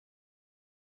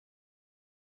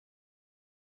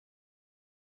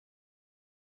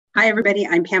Hi, everybody.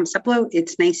 I'm Pam Seplow.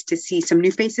 It's nice to see some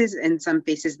new faces and some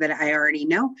faces that I already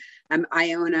know.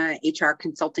 I own a HR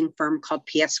consulting firm called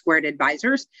PS Squared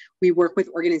Advisors. We work with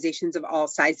organizations of all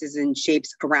sizes and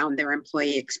shapes around their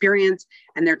employee experience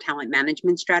and their talent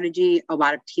management strategy, a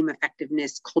lot of team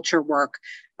effectiveness, culture work,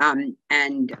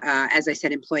 and as I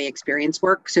said, employee experience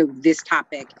work. So this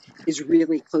topic is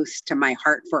really close to my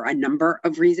heart for a number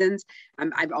of reasons.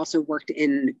 I've also worked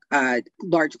in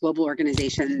large global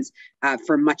organizations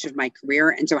for much of my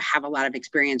career, and so have a lot of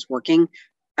experience working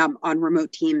on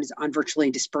remote teams, on virtually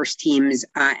dispersed teams,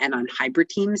 and on hybrid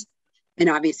teams. And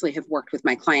obviously have worked with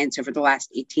my clients over the last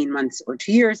 18 months or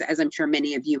 2 years, as I'm sure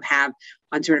many of you have,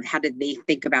 on sort of how did they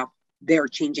think about their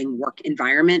changing work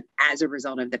environment as a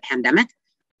result of the pandemic.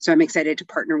 So I'm excited to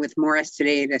partner with Morris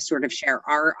today to sort of share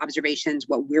our observations,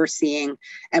 what we're seeing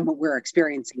and what we're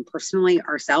experiencing personally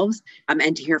ourselves,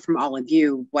 and to hear from all of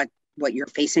you what you're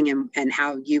facing and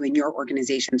how you and your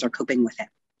organizations are coping with it.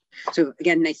 So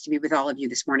again, nice to be with all of you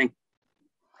this morning.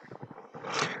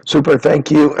 Super,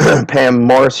 thank you, Pam.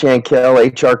 Morris Yankell,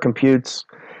 HR Computes.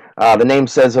 The name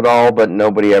says it all, but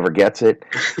nobody ever gets it.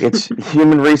 It's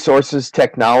human resources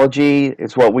technology.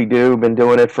 It's what we do. Been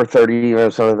doing it for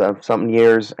 30 something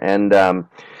years, and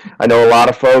I know a lot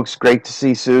of folks. Great to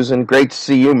see Susan. Great to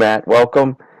see you, Matt.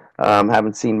 Welcome.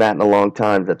 Haven't seen Matt in a long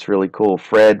time. That's really cool.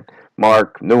 Fred,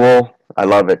 Mark, Newell. I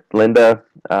love it. Linda,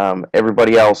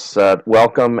 everybody else,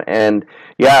 welcome. And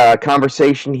yeah, a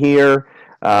conversation here.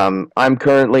 I'm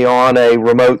currently on a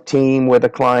remote team with a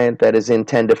client that is in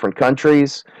 10 different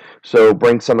countries. So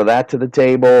bring some of that to the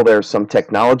table. There's some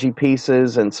technology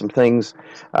pieces and some things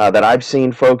that I've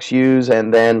seen folks use.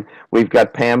 And then we've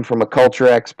got Pam from a culture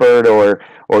expert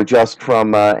or just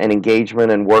from an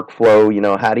engagement and workflow. You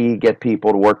know, how do you get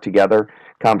people to work together?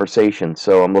 Conversation.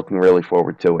 So I'm looking really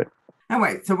forward to it. All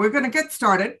right. So we're going to get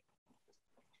started.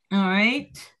 All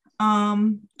right.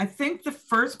 I think the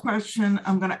first question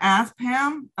I'm going to ask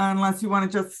Pam, unless you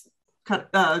want to just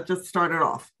start it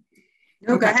off.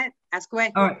 No, okay. Go ahead. Ask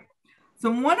away. All right. So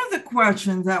one of the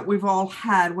questions that we've all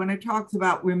had when it talks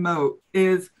about remote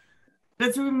is,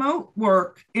 does remote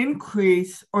work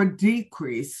increase or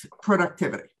decrease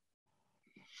productivity?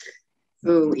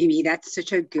 Oh, Amy, that's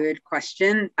such a good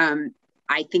question.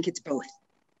 I think it's both.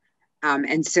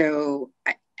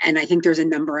 And I think there's a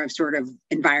number of sort of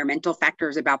environmental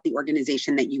factors about the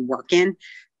organization that you work in,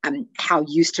 how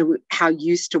used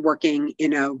to working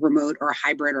in a remote or a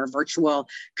hybrid or a virtual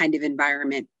kind of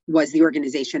environment was the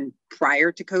organization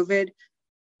prior to COVID,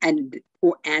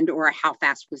 or how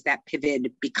fast was that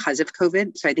pivot because of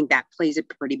COVID. So I think that plays a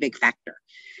pretty big factor.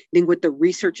 I think what the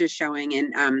research is showing,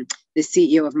 and the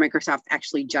CEO of Microsoft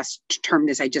actually just termed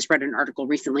this, I just read an article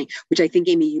recently, which I think,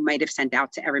 Amy, you might have sent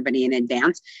out to everybody in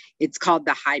advance. It's called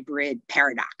the hybrid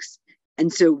paradox.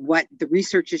 And so what the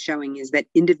research is showing is that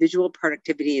individual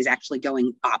productivity is actually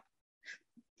going up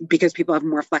because people have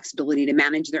more flexibility to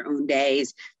manage their own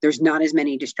days. There's not as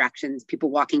many distractions, people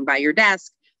walking by your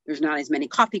desk. There's not as many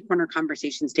coffee corner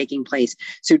conversations taking place.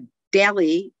 So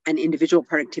daily and individual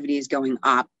productivity is going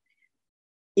up.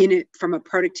 From a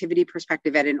productivity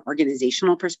perspective, at an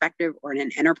organizational perspective, or in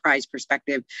an enterprise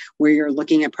perspective, where you're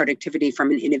looking at productivity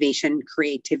from an innovation,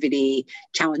 creativity,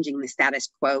 challenging the status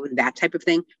quo, that type of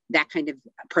thing, that kind of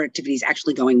productivity is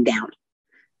actually going down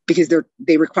because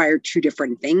they require two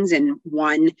different things. And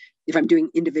one, if I'm doing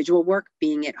individual work,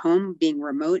 being at home, being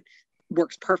remote,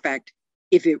 works perfect.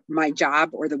 If my job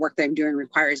or the work that I'm doing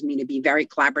requires me to be very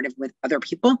collaborative with other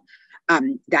people,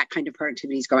 that kind of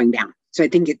productivity is going down. So I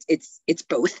think it's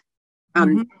both,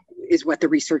 is what the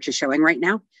research is showing right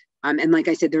now. And like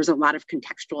I said, there's a lot of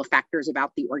contextual factors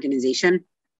about the organization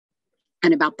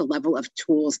and about the level of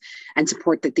tools and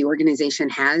support that the organization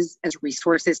has as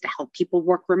resources to help people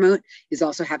work remote is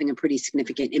also having a pretty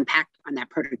significant impact on that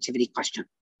productivity question.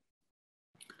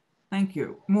 Thank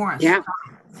you. Morris. Yeah.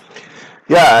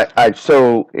 Yeah,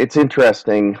 so it's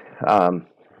interesting.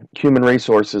 Human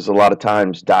resources a lot of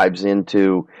times dives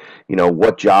into,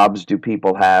 what jobs do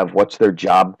people have? What's their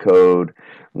job code?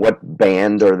 What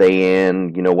band are they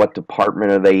in? What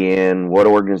department are they in? What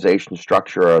organization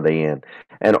structure are they in?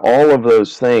 And all of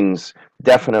those things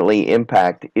definitely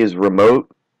impact, is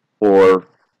remote or,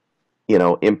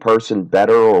 in person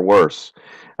better or worse?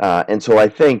 And so I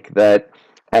think that,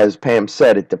 as Pam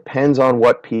said, it depends on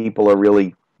what people are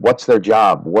really, what's their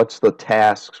job? What's the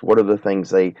tasks? What are the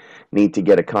things they need to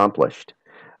get accomplished?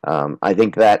 I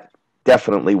think that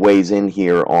definitely weighs in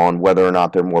here on whether or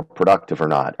not they're more productive or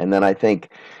not. And then I think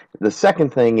the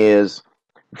second thing is,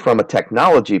 from a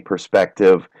technology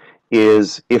perspective,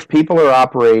 is if people are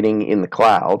operating in the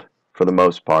cloud for the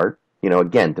most part,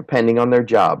 again, depending on their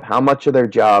job, how much of their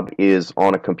job is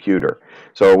on a computer.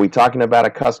 So are we talking about a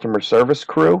customer service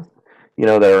crew,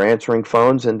 that are answering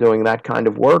phones and doing that kind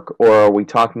of work? Or are we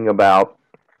talking about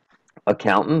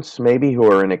accountants maybe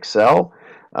who are in Excel?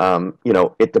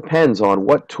 It depends on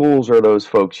what tools are those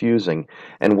folks using.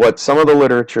 And what some of the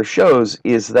literature shows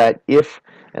is that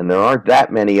and there aren't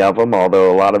that many of them,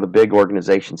 although a lot of the big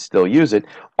organizations still use it,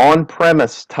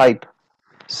 on-premise type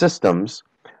systems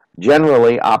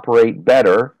generally operate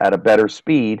better at a better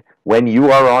speed when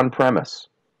you are on premise,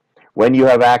 when you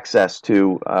have access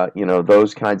to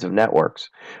those kinds of networks.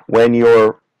 When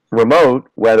you're remote,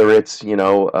 whether it's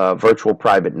a virtual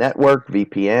private network,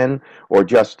 VPN, or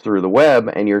just through the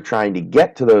web, and you're trying to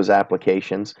get to those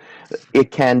applications, it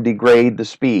can degrade the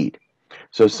speed.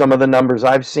 So some of the numbers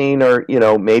I've seen are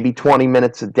maybe 20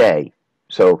 minutes a day.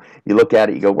 So you look at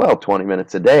it, you go, well, 20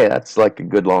 minutes a day, that's like a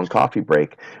good long coffee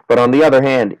break. But on the other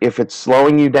hand, if it's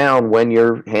slowing you down when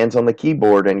your hand's on the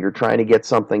keyboard and you're trying to get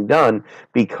something done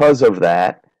because of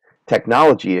that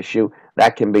technology issue,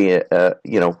 that can be,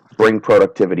 bring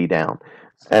productivity down.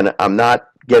 And I'm not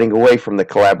getting away from the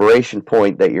collaboration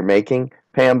point that you're making,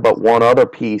 Pam, but one other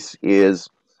piece is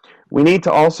we need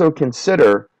to also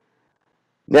consider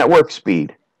network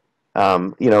speed,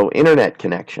 internet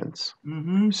connections.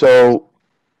 Mm-hmm. So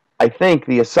I think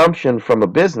the assumption from a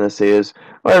business is,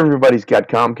 well, everybody's got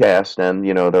Comcast and,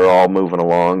 they're all moving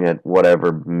along at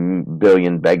whatever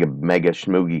billion mega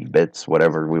schmoogie bits,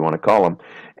 whatever we want to call them.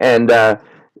 And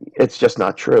it's just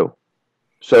not true.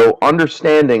 So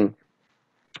understanding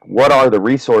what are the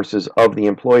resources of the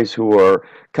employees who are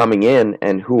coming in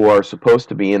and who are supposed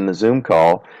to be in the Zoom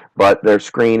call, but their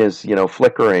screen is,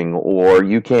 flickering or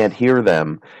you can't hear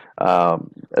them.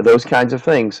 Those kinds of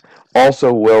things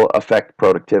also will affect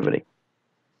productivity.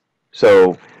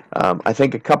 So I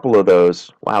think a couple of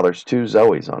those, wow, there's two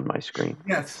Zoes on my screen.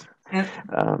 Yes. And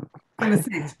I'm going to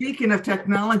say, speaking of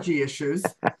technology issues,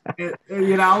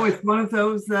 it's one of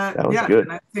those that was good.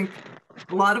 And I think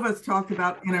a lot of us talk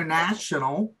about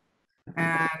international.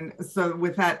 And so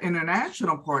with that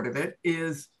international part of it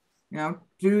is,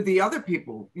 do the other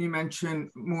people, you mentioned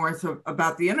more so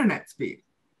about the internet speed.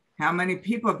 How many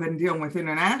people have been dealing with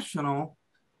international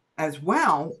as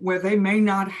well, where they may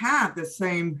not have the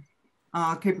same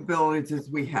capabilities as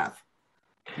we have?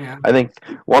 Yeah. I think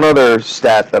one other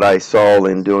stat that I saw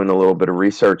in doing a little bit of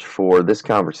research for this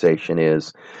conversation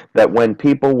is that when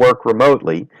people work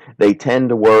remotely, they tend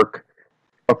to work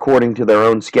according to their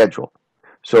own schedule.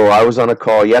 So I was on a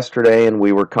call yesterday and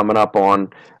we were coming up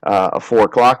on a 4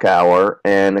 o'clock hour,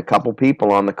 and a couple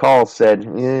people on the call said,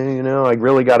 I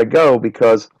really got to go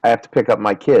because I have to pick up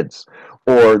my kids,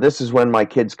 or this is when my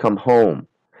kids come home.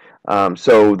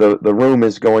 So the room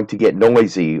is going to get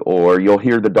noisy, or you'll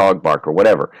hear the dog bark or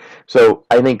whatever. So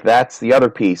I think that's the other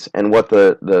piece. And what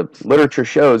the literature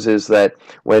shows is that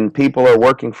when people are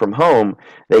working from home,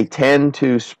 they tend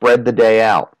to spread the day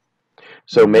out.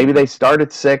 So maybe they start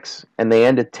at 6 and they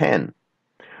end at 10.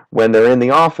 When they're in the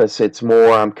office, it's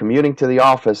more, I'm commuting to the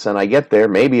office and I get there,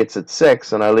 maybe it's at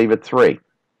 6 and I leave at 3,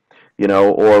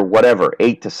 or whatever,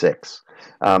 8 to 6.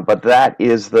 But that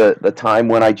is the time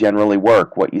when I generally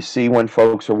work. What you see when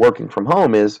folks are working from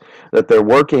home is that they're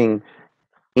working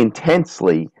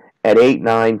intensely at 8,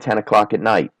 9, 10 o'clock at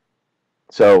night.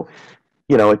 So,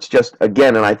 it's just,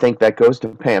 again, and I think that goes to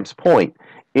Pam's point,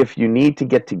 if you need to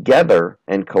get together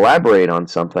and collaborate on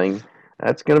something,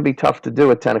 that's going to be tough to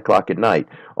do at 10 o'clock at night.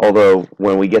 Although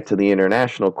when we get to the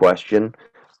international question,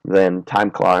 then time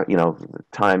clock,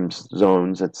 time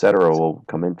zones, etc., will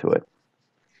come into it.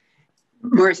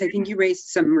 Morris, I think you raised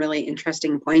some really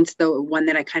interesting points, though one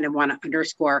that I kind of want to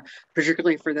underscore,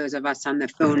 particularly for those of us on the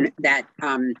phone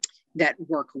that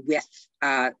work with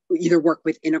either work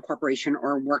within a corporation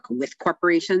or work with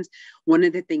corporations. One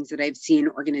of the things that I've seen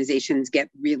organizations get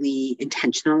really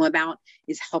intentional about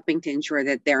is helping to ensure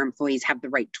that their employees have the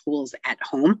right tools at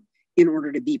home in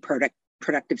order to be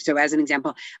productive. So as an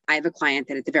example, I have a client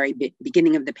that at the very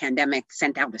beginning of the pandemic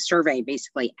sent out a survey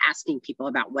basically asking people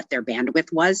about what their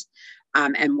bandwidth was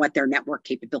and what their network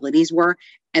capabilities were,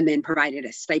 and then provided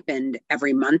a stipend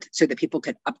every month so that people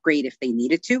could upgrade if they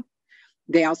needed to.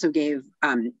 They also gave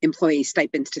employees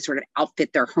stipends to sort of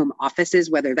outfit their home offices,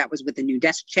 whether that was with a new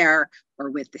desk chair or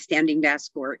with the standing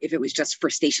desk, or if it was just for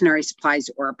stationery supplies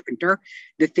or a printer,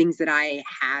 the things that I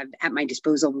have at my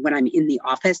disposal when I'm in the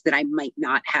office that I might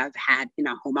not have had in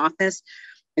a home office.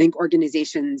 I think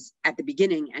organizations at the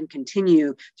beginning and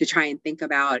continue to try and think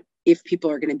about, if people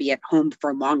are going to be at home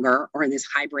for longer or in this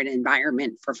hybrid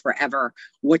environment for forever,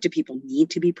 what do people need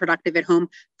to be productive at home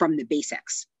from the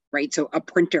basics? right? So a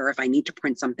printer, if I need to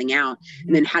print something out,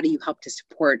 and then how do you help to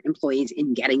support employees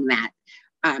in getting that?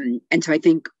 And so I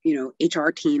think, HR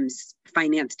teams,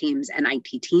 finance teams, and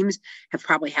IT teams have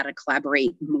probably had to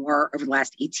collaborate more over the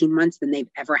last 18 months than they've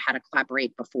ever had to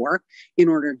collaborate before in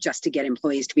order just to get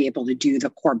employees to be able to do the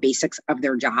core basics of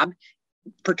their job,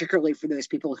 particularly for those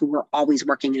people who were always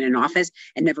working in an office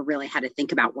and never really had to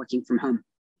think about working from home.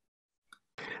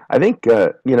 I think,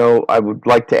 I would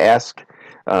like to ask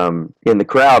in the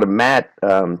crowd, Matt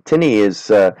Tinney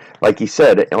is, like he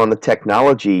said, on the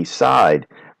technology side.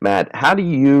 Matt, how do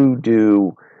you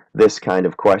do this kind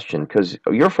of question? Because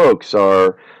your folks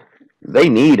they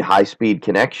need high-speed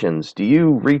connections. Do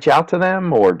you reach out to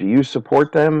them, or do you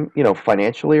support them,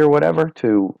 financially or whatever,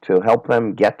 to help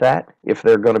them get that if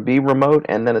they're going to be remote,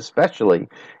 and then especially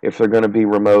if they're going to be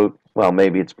remote, well,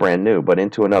 maybe it's brand new, but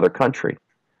into another country?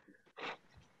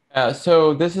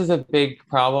 So this is a big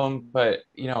problem, but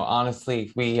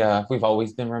honestly, we've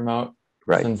always been remote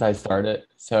since I started.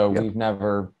 So we've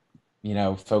never,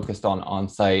 focused on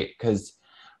site, because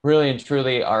really and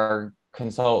truly our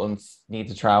consultants need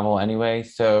to travel anyway.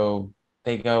 So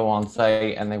they go on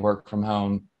site and they work from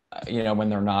home, when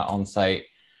they're not on site.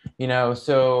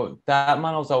 So that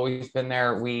model's always been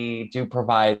there. We do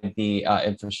provide the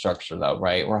infrastructure though,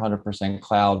 right? We're 100%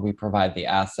 cloud. We provide the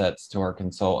assets to our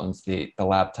consultants, the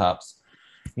laptops.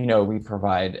 We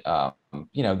provide,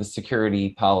 the security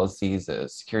policies,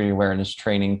 security awareness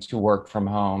training to work from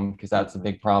home, because that's a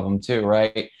big problem too,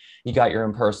 right? You got your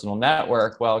own personal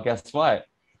network. Well, guess what?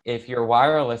 If your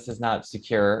wireless is not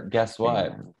secure, guess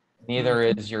what? Neither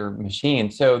is your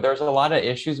machine. So there's a lot of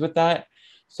issues with that.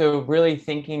 So really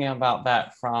thinking about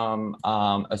that from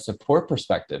a support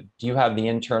perspective, do you have the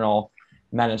internal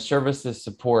managed services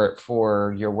support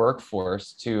for your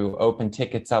workforce to open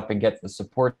tickets up and get the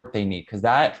support they need? Because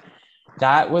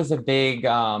that was a big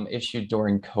issue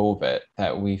during COVID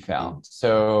that we found.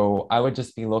 So I would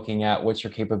just be looking at what's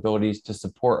your capabilities to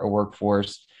support a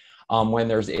workforce when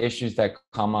there's issues that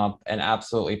come up, and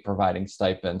absolutely providing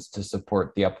stipends to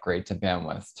support the upgrade to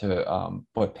bandwidth, to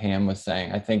what Pam was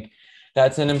saying. I think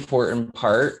that's an important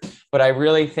part, but I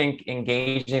really think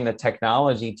engaging the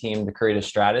technology team to create a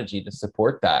strategy to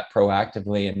support that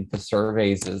proactively, and the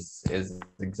surveys is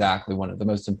exactly one of the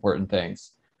most important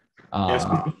things.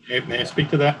 May I speak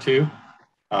to that too?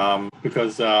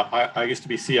 Because I used to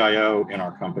be CIO in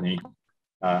our company,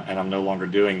 and I'm no longer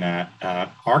doing that.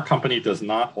 Our company does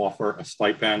not offer a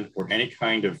stipend or any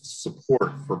kind of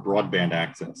support for broadband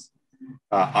access.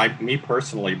 Me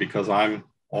personally, because I'm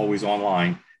always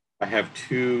online, I have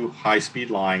 2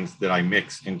 high-speed lines that I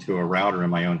mix into a router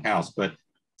in my own house. But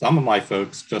some of my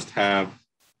folks just have,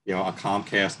 a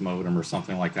Comcast modem or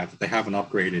something like that they haven't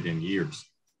upgraded in years.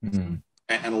 Mm-hmm.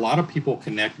 And a lot of people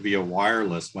connect via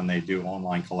wireless when they do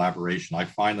online collaboration. I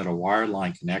find that a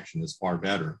wireline connection is far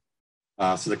better.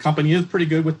 So the company is pretty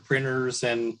good with printers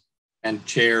and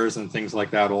chairs and things like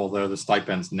that, although the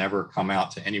stipends never come out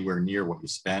to anywhere near what you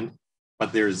spend.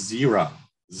 But there's zero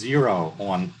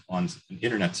on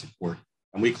internet support.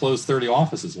 And we closed 30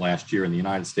 offices last year in the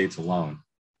United States alone.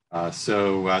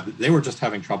 So they were just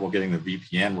having trouble getting the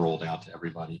VPN rolled out to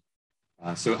everybody.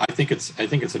 So I think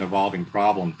it's an evolving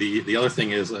problem. The other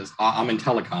thing is I'm in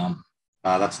telecom.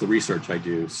 That's the research I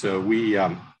do. So we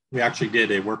actually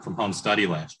did a work from home study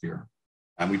last year,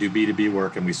 and we do B2B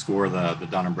work, and we score the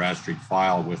Dun & Bradstreet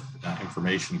file with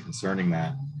information concerning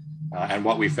that. And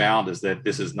what we found is that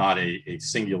this is not a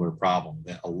singular problem.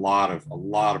 That a lot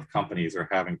of companies are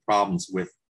having problems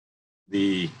with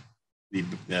the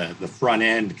front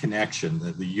end connection,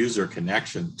 the user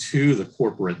connection to the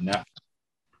corporate network.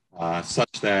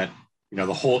 Such that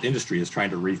the whole industry is trying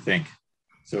to rethink.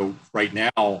 So right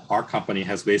now, our company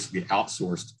has basically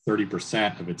outsourced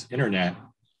 30% of its internet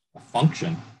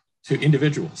function to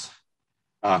individuals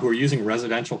who are using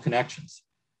residential connections,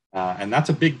 and that's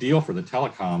a big deal for the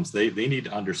telecoms. They need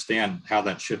to understand how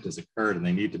that shift has occurred, and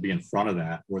they need to be in front of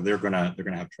that, or they're gonna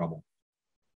have trouble.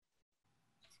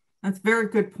 That's very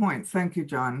good points. Thank you,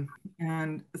 John.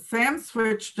 And Sam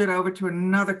switched it over to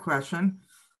another question.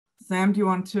 Sam, do you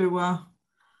want to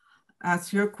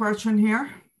ask your question here?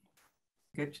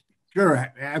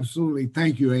 Sure, absolutely.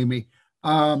 Thank you, Amy.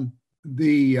 And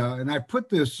I put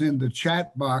this in the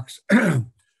chat box,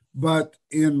 but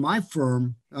in my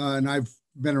firm, and I've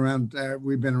been around,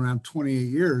 we've been around 28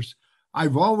 years,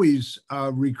 I've always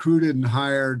recruited and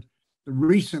hired the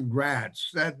recent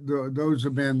grads. Those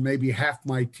have been maybe half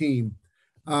my team.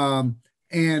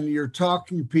 And you're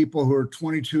talking to people who are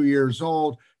 22 years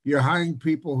old. You're hiring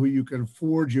people who you can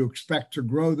afford, you expect to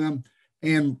grow them.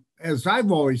 And as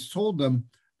I've always told them,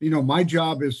 my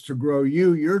job is to grow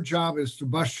you. Your job is to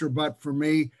bust your butt for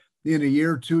me. in a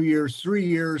year, 2 years, 3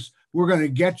 years, we're going to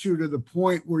get you to the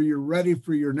point where you're ready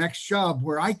for your next job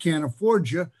where I can't afford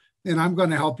you, and I'm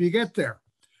going to help you get there.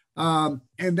 And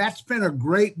that's been a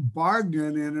great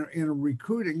bargain in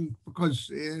recruiting, because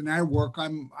in our work,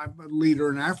 I'm a leader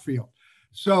in our field.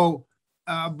 So,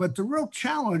 but the real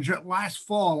challenge, last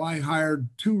fall, I hired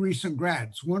 2 recent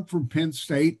grads, one from Penn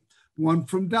State, one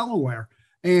from Delaware.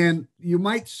 And you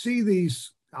might see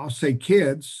these, I'll say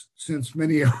kids, since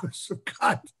many of us have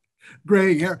got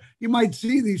gray hair, you might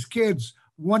see these kids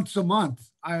once a month.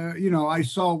 I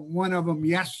saw one of them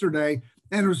yesterday,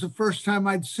 and it was the first time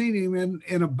I'd seen him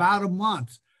in about a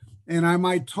month. And I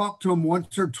might talk to him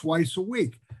once or twice a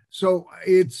week. So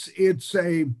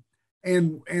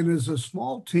and as a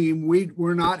small team,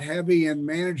 we're not heavy in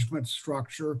management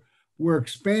structure. We're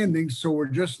expanding. So we're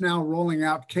just now rolling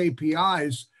out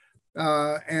KPIs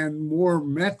and more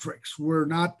metrics. We're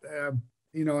not,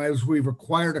 as we've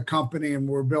acquired a company and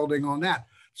we're building on that.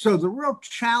 So the real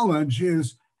challenge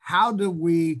is, how do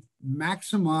we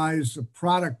maximize the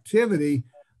productivity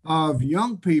of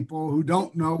young people who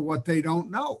don't know what they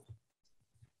don't know?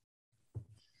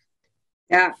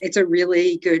 Yeah, it's a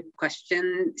really good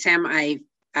question, Sam. I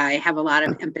have a lot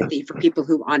of empathy for people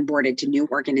who onboarded to new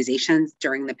organizations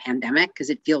during the pandemic, because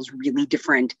it feels really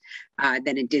different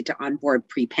than it did to onboard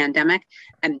pre-pandemic.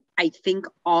 And I think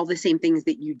all the same things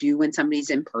that you do when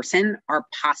somebody's in person are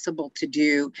possible to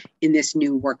do in this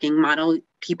new working model.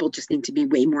 People just need to be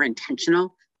way more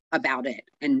intentional about it.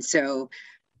 And so,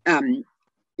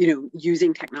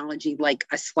 using technology like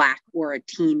a Slack or a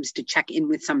Teams to check in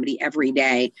with somebody every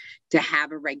day, to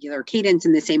have a regular cadence,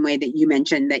 in the same way that you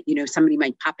mentioned that, somebody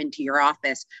might pop into your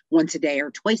office once a day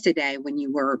or twice a day when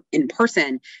you were in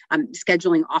person,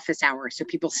 scheduling office hours. So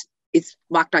it's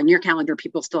locked on your calendar.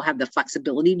 People still have the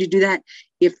flexibility to do that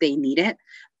if they need it.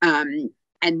 And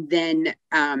then,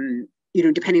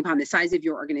 depending upon the size of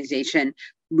your organization,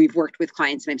 we've worked with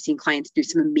clients, and I've seen clients do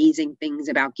some amazing things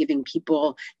about giving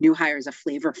people, new hires, a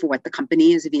flavor for what the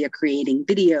company is via creating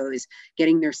videos,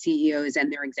 getting their CEOs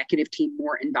and their executive team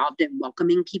more involved in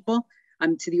welcoming people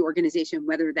to the organization,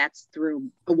 whether that's through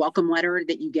a welcome letter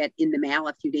that you get in the mail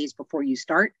a few days before you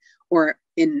start, or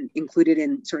included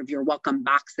in sort of your welcome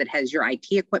box that has your IT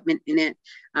equipment in it.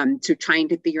 So trying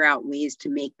to figure out ways to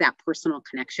make that personal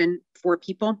connection for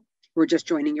people who are just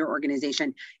joining your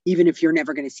organization, even if you're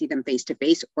never going to see them face to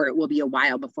face, or it will be a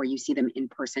while before you see them in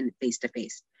person face to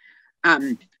face.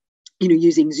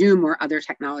 Using Zoom or other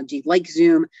technology like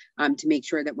Zoom to make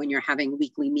sure that when you're having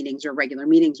weekly meetings or regular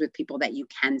meetings with people, that you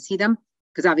can see them,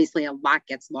 because obviously a lot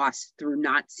gets lost through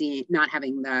not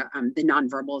having the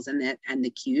nonverbals and the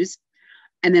cues.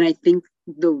 And then I think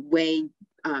the way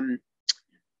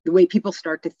people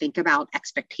start to think about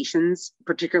expectations,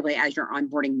 particularly as you're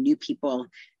onboarding new people,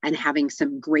 and having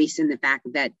some grace in the fact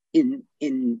that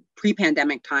in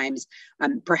pre-pandemic times,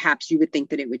 perhaps you would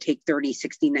think that it would take 30,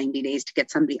 60, 90 days to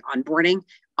get somebody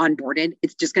onboarded.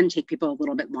 It's just going to take people a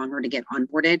little bit longer to get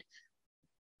onboarded,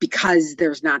 because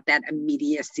there's not that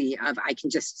immediacy of, I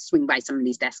can just swing by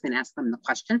somebody's desk and ask them the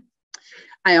question.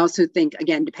 I also think,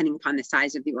 again, depending upon the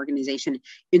size of the organization,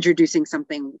 introducing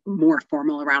something more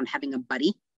formal around having a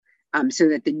buddy, so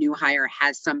that the new hire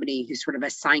has somebody who's sort of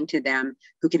assigned to them,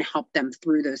 who can help them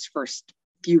through those first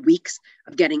few weeks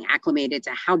of getting acclimated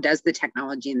to how does the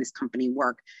technology in this company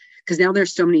work. Because now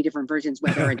there's so many different versions,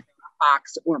 whether it's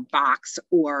Box or Box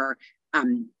or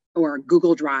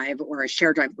Google Drive or a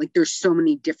shared drive. Like, there's so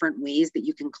many different ways that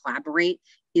you can collaborate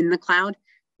in the cloud,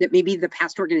 that maybe the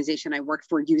past organization I worked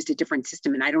for used a different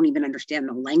system and I don't even understand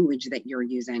the language that you're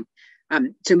using.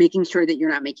 So making sure that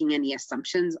you're not making any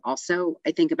assumptions also,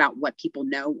 I think, about what people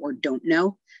know or don't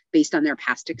know based on their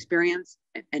past experience.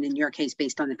 And in your case,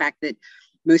 based on the fact that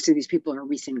most of these people are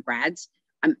recent grads.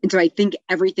 And so I think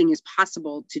everything is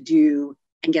possible to do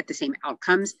and get the same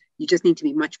outcomes. You just need to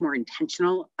be much more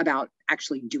intentional about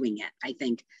actually doing it, I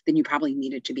think, than you probably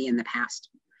needed to be in the past.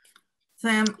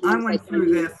 Sam, I went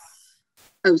through this.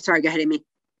 Oh, sorry, go ahead, Amy.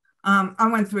 I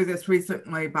went through this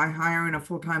recently by hiring a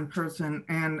full-time person,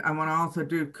 and I want to also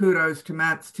do kudos to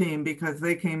Matt's team, because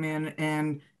they came in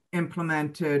and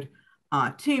implemented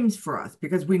Teams for us,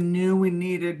 because we knew we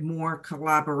needed more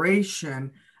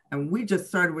collaboration, and we just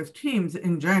started with Teams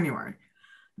in January.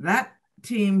 That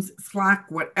Teams, Slack,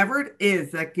 whatever it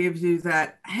is that gives you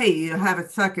that, hey, you have a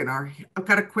second, or I've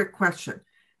got a quick question.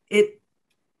 It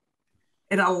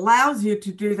allows you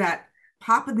to do that,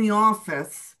 pop in the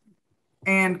office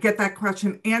and get that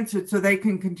question answered so they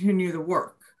can continue the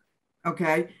work.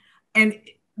 Okay. And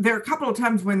there are a couple of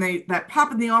times when that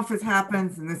pop in the office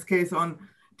happens, in this case on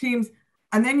Teams,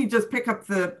 and then you just pick up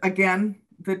the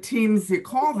Teams, you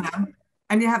call them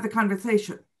and you have the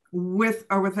conversation. with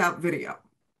or without video.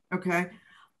 Okay.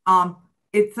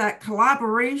 It's that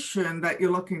collaboration that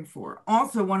you're looking for.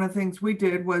 Also, one of the things we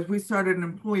did was we started an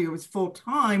employee who was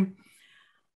full-time,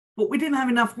 but we didn't have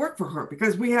enough work for her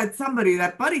because we had somebody,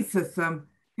 that buddy system,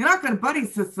 you're not going to buddy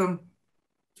system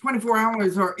 24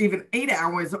 hours or even 8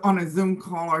 hours on a Zoom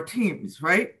call or Teams,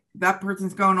 right? That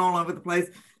person's going all over the place.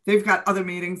 They've got other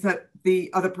meetings that the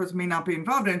other person may not be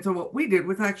involved in. So what we did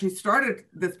was actually started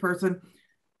this person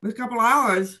with a couple of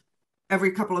hours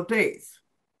every couple of days.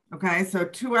 Okay, so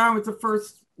 2 hours the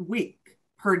first week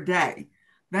per day,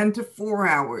 then to 4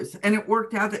 hours. And it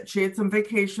worked out that she had some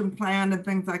vacation planned and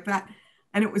things like that.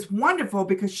 And it was wonderful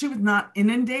because she was not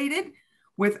inundated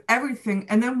with everything.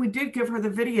 And then we did give her the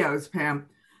videos, Pam,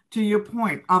 to your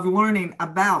point, of learning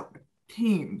about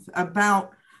Teams,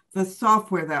 about the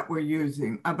software that we're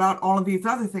using, about all of these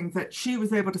other things that she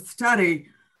was able to study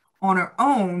on her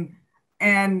own.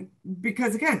 And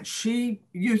because, again, she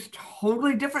used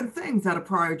totally different things at a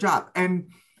prior job.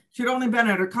 And she'd only been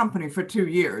at her company for 2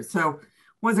 years. So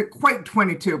wasn't quite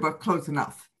 22, but close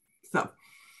enough. So,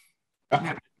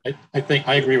 yeah. I think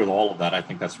I agree with all of that. I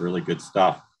think that's really good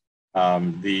stuff.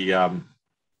 The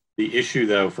issue,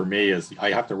 though, for me is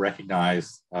I have to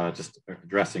recognize, just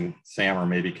addressing Sam or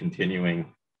maybe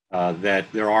continuing,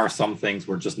 that there are some things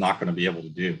we're just not going to be able to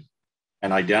do.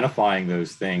 And identifying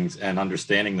those things and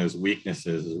understanding those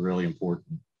weaknesses is really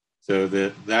important. So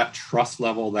that trust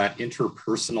level, that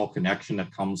interpersonal connection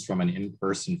that comes from an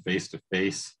in-person,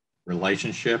 face-to-face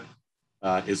relationship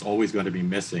is always going to be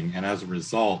missing. And as a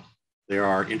result, there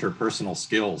are interpersonal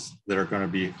skills that are going to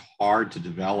be hard to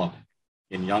develop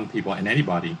in young people and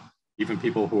anybody, even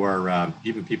people who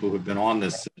have been on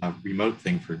this remote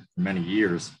thing for many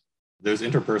years. Those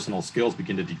interpersonal skills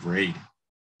begin to degrade.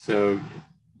 So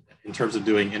in terms of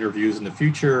doing interviews in the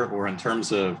future, or in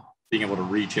terms of being able to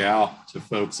reach out to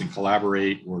folks and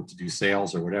collaborate or to do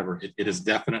sales or whatever, it is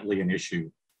definitely an issue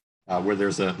where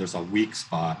there's a weak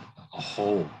spot, a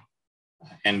hole.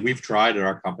 And we've tried at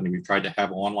our company, we've tried to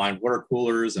have online water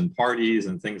coolers and parties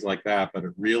and things like that, but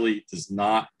it really does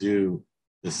not do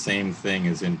the same thing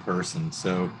as in person.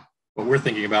 So what we're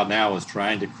thinking about now is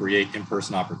trying to create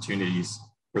in-person opportunities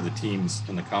for the teams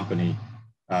in the company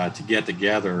to get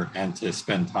together and to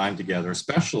spend time together,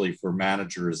 especially for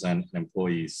managers and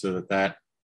employees, so that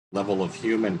level of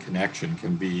human connection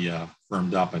can be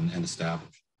firmed up and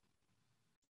established.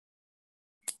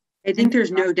 I think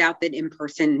there's no doubt that in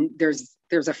person, there's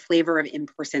a flavor of in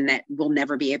person that will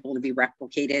never be able to be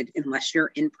replicated unless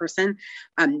you're in person.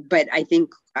 But I think,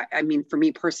 I mean, for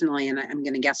me personally, and I'm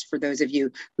going to guess for those of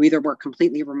you who either work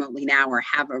completely remotely now or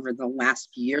have over the last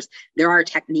few years, there are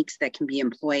techniques that can be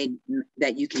employed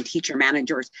that you can teach your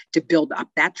managers to build up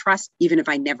that trust, even if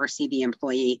I never see the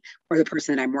employee or the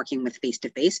person that I'm working with face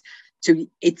to face. So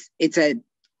it's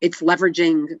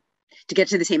leveraging. To get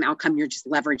to the same outcome, you're just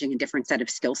leveraging a different set of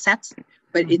skill sets.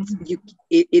 But it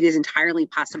is entirely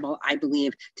possible, I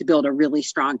believe, to build a really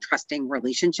strong, trusting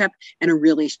relationship and a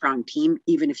really strong team,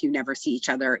 even if you never see each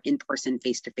other in person,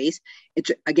 face to face. It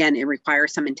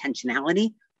requires some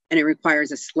intentionality, and it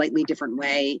requires a slightly different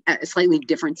way, a slightly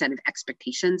different set of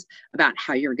expectations about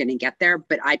how you're going to get there.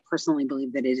 But I personally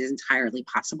believe that it is entirely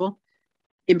possible.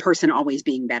 In person always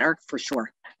being better, for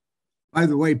sure. By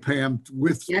the way, Pam,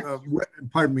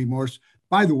 pardon me, Morris,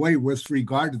 by the way, with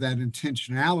regard to that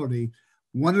intentionality,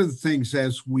 one of the things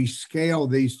as we scale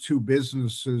these two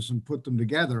businesses and put them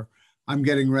together, I'm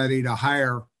getting ready to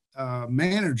hire a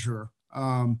manager,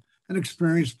 an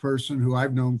experienced person who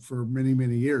I've known for many,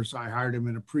 many years. I hired him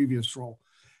in a previous role.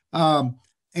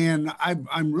 And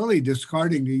I'm really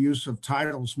discarding the use of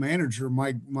titles manager.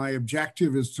 My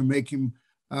objective is to make him,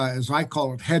 as I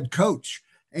call it, head coach.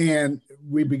 And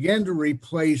we began to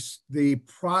replace the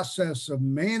process of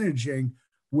managing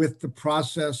with the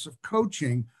process of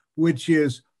coaching, which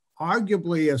is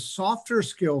arguably a softer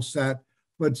skill set,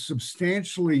 but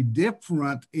substantially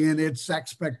different in its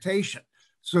expectation.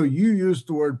 So you used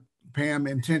the word, Pam,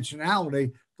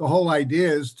 intentionality. The whole idea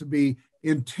is to be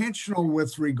intentional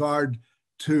with regard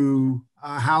to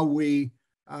how we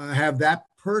have that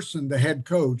person, the head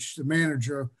coach, the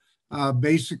manager,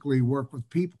 basically work with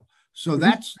people. So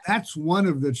that's one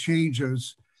of the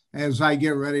changes as I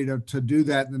get ready to do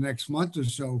that in the next month or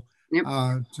so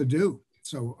to do.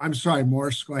 So I'm sorry,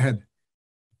 Morris, go ahead.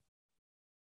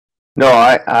 No,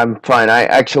 I'm fine.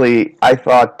 I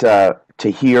thought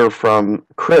to hear from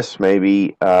Chris,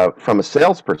 maybe from a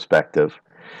sales perspective,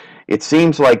 it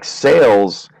seems like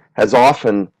sales has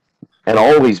often and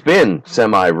always been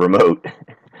semi-remote.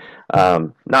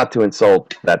 Not to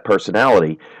insult that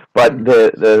personality, but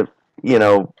the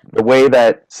way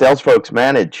that sales folks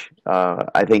manage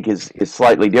I think is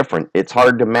slightly different. It's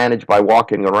hard to manage by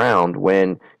walking around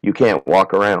when you can't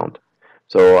walk around.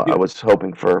 So I was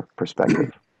hoping for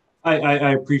perspective.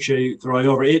 I appreciate you throwing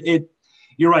over it.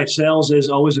 You're right. Sales is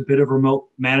always a bit of remote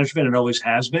management. It always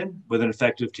has been with an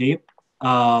effective team.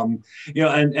 And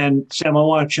Sam, I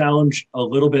want to challenge a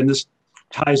little bit, and this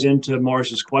ties into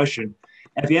Morris's question.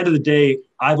 At the end of the day,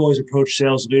 I've always approached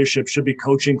sales leadership should be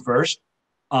coaching first.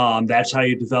 That's how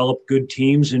you develop good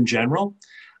teams in general.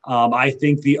 I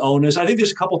think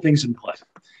there's a couple things in play.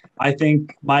 I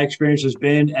think my experience has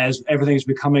been, as everything is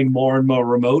becoming more and more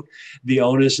remote, the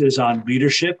onus is on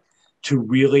leadership to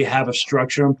really have a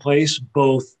structure in place,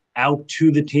 both out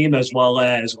to the team as well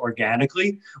as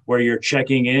organically, where you're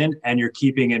checking in and you're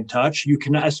keeping in touch.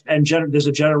 There's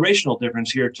a generational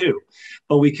difference here too,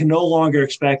 but we can no longer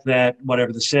expect that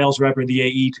whatever the sales rep or the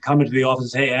AE to come into the office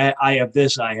and say, hey, I have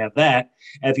this, I have that.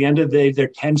 At the end of the day, there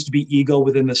tends to be ego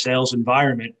within the sales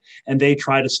environment, and they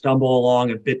try to stumble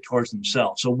along a bit towards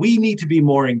themselves. So we need to be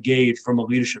more engaged from a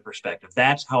leadership perspective.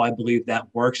 That's how I believe that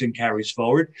works and carries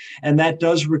forward. And that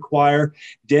does require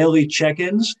daily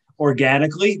check-ins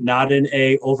organically, not in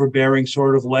a overbearing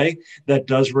sort of way. That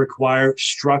does require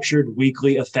structured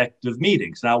weekly effective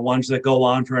meetings, not ones that go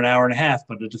on for an hour and a half,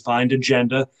 but a defined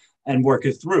agenda and work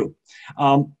it through.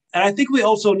 And I think we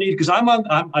also need,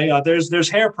 because there's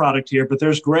hair product here, but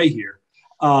there's gray here.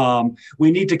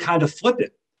 We need to kind of flip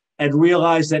it and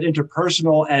realize that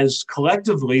interpersonal, as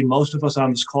collectively, most of us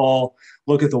on this call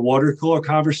look at the water cooler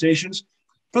conversations,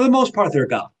 for the most part, they're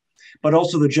gone. But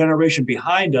also the generation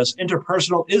behind us,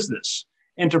 interpersonal is this.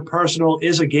 Interpersonal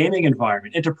is a gaming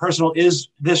environment. Interpersonal is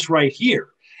this right here.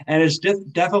 And it's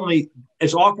definitely,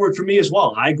 it's awkward for me as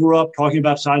well. I grew up talking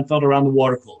about Seinfeld around the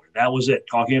water cooler. That was it,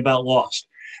 talking about Lost.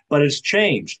 But it's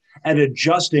changed, and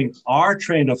adjusting our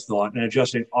train of thought and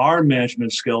adjusting our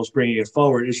management skills, bringing it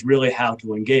forward, is really how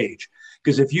to engage.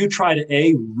 Because if you try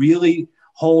to really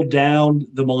hold down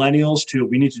the millennials to,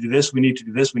 we need to do this, we need to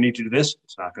do this, we need to do this,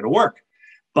 it's not going to work.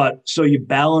 But so you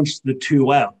balance the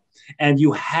two out, and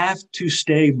you have to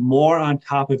stay more on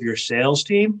top of your sales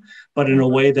team, but in a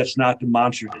way that's not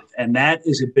demonstrative. And that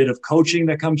is a bit of coaching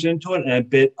that comes into it, and a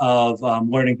bit of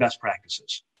learning best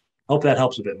practices. Hope that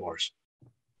helps a bit, Morris.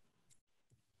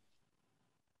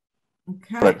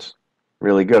 Okay. That's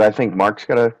really good. I think Mark's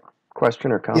got a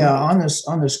question or comment. Yeah, on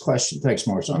this question, thanks,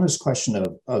 Morris. On this question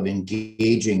of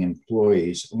engaging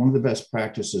employees, one of the best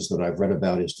practices that I've read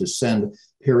about is to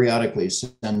periodically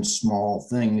send small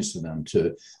things to them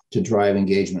to drive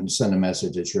engagement and send a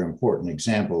message that you're important.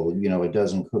 Example, a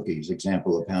dozen cookies.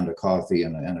 Example, a pound of coffee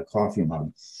and a coffee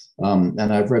mug. And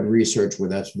I've read research where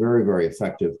that's very, very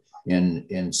effective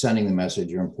in sending the message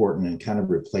you're important and kind of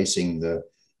replacing the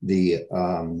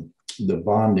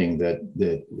bonding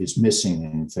that is missing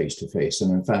in face-to-face.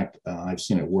 And in fact, I've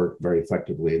seen it work very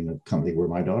effectively in the company where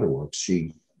my daughter works.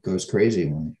 She goes crazy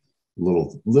when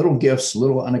little gifts,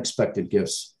 little unexpected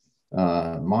gifts,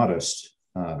 modest,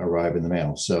 arrive in the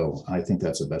mail. So I think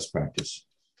that's a best practice.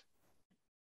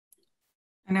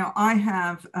 Now I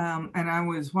have, and I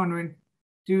was wondering,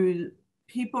 do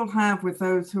people have, with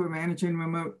those who are managing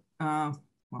remote,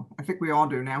 well, I think we all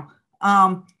do now,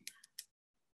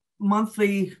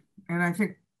 monthly, and I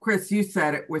think, Chris, you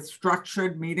said it, with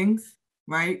structured meetings,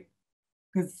 right?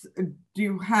 Because do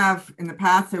you have, in the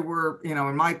past, there were, in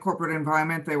my corporate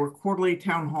environment, they were quarterly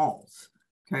town halls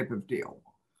type of deal.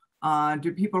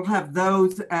 Do people have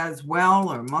those as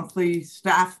well, or monthly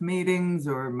staff meetings,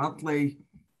 or monthly,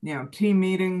 team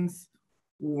meetings,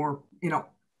 or,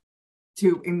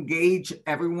 to engage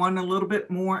everyone a little bit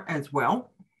more as well?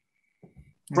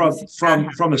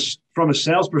 From a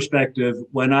sales perspective,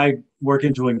 when I work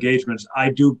into engagements, I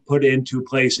do put into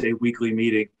place a weekly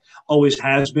meeting. Always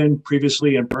has been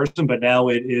previously in person, but now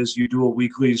it is, you do a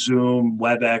weekly Zoom,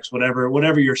 WebEx,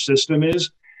 whatever your system is.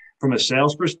 From a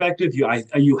sales perspective,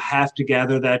 you have to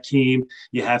gather that team,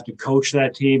 you have to coach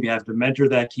that team, you have to mentor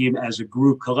that team as a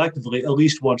group collectively at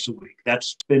least once a week.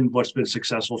 That's been what's been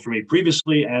successful for me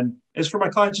previously, and is for my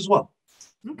clients as well.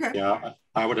 Okay. Yeah,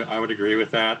 I would agree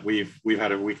with that. We've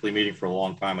had a weekly meeting for a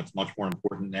long time. It's much more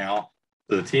important now,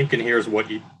 so the team can hear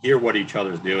what each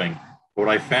other's doing. What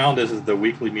I found is the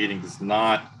weekly meeting does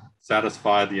not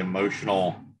satisfy the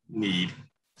emotional need.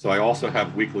 So I also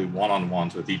have weekly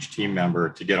one-on-ones with each team member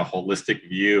to get a holistic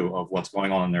view of what's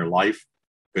going on in their life,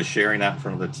 because sharing that in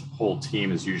front of the whole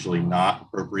team is usually not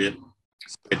appropriate.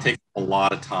 So it takes a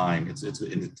lot of time.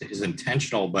 It's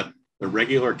intentional, but the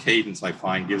regular cadence, I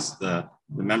find, gives the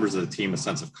members of the team a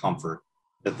sense of comfort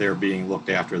that they're being looked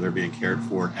after, they're being cared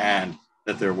for, and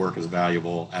that their work is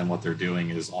valuable and what they're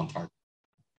doing is on target.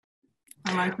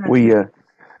 We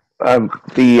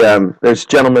There's a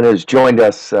gentleman who's joined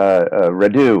us,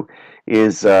 Radu,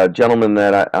 is a gentleman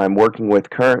that I'm working with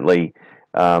currently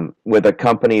with a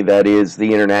company that is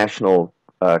the international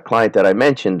client that I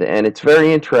mentioned. And it's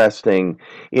very interesting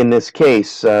in this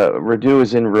case. Radu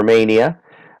is in Romania.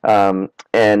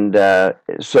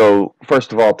 So,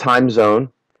 first of all, time zone,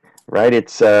 right?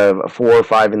 It's 4 or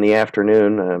 5 in the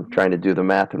afternoon. I'm trying to do the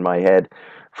math in my head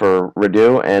for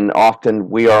Radu, and often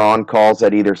we are on calls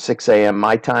at either 6 a.m.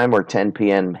 my time or 10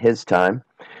 p.m. his time.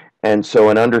 And so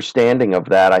an understanding of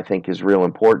that, I think, is real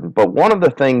important. But one of the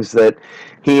things that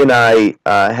he and I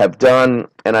have done,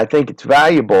 and I think it's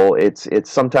valuable, it's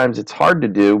sometimes it's hard to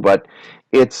do, but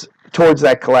it's towards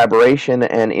that collaboration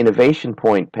and innovation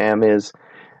point, Pam, is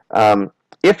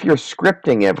if you're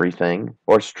scripting everything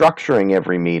or structuring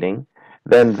every meeting,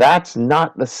 then that's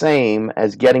not the same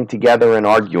as getting together and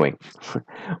arguing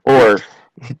or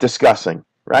discussing,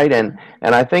 right? And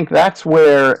I think that's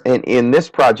where in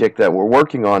this project that we're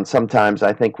working on, sometimes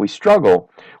I think we struggle.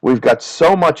 We've got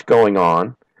so much going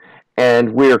on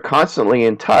and we're constantly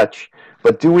in touch,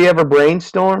 but do we ever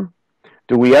brainstorm?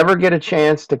 Do we ever get a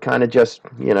chance to kind of just,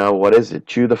 what is it,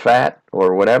 chew the fat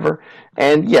or whatever?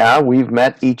 And yeah, we've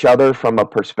met each other from a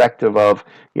perspective of,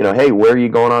 hey, where are you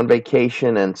going on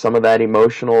vacation? And some of that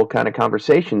emotional kind of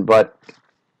conversation. But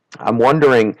I'm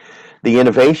wondering, the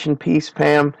innovation piece,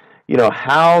 Pam,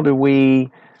 how do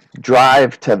we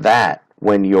drive to that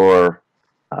when you're,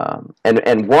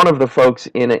 and one of the folks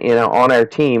on our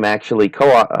team actually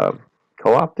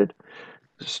co-opted,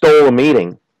 stole a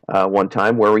meeting one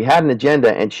time where we had an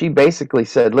agenda, and she basically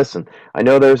said, listen, I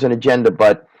know there's an agenda,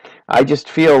 but I just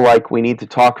feel like we need to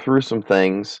talk through some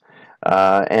things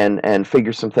and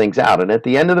figure some things out. And at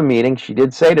the end of the meeting, she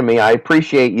did say to me, I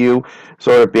appreciate you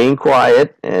sort of being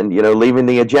quiet and, leaving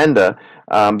the agenda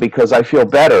because I feel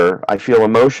better. I feel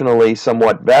emotionally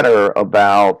somewhat better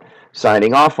about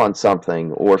signing off on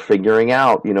something or figuring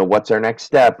out, what's our next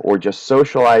step, or just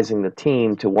socializing the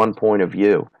team to one point of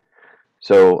view.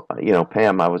 So,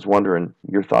 Pam, I was wondering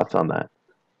your thoughts on that.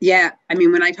 Yeah, I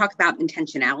mean, when I talk about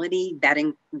intentionality,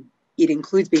 it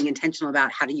includes being intentional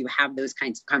about how do you have those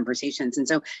kinds of conversations. And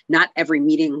so not every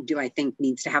meeting do I think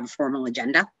needs to have a formal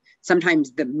agenda.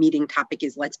 Sometimes the meeting topic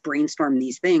is let's brainstorm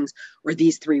these things, or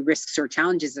these 3 risks or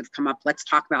challenges that have come up. Let's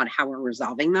talk about how we're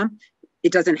resolving them.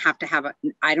 It doesn't have to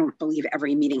I don't believe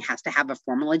every meeting has to have a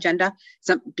formal agenda,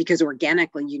 because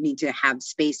organically you need to have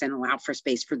space and allow for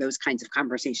space for those kinds of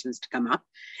conversations to come up.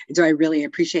 And so I really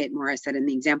appreciate, Morris, that in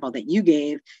the example that you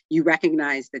gave, you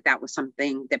recognized that was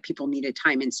something that people needed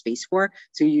time and space for.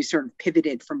 So you sort of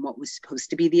pivoted from what was supposed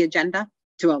to be the agenda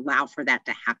to allow for that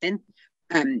to happen.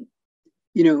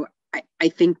 I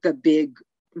think the big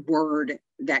word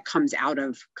that comes out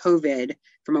of COVID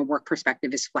from a work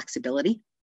perspective is flexibility.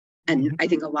 And I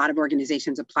think a lot of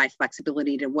organizations apply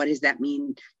flexibility to what does that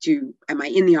mean to, am I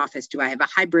in the office? Do I have a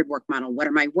hybrid work model? What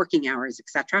are my working hours, et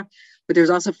cetera? But there's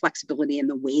also flexibility in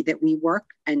the way that we work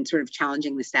and sort of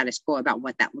challenging the status quo about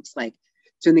what that looks like.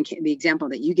 So in the example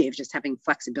that you gave, just having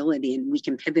flexibility, and we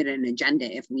can pivot an agenda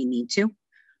if we need to.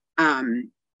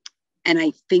 And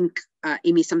I think,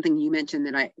 Amy, something you mentioned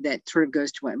that sort of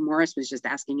goes to what Morris was just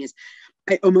asking is,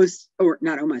 I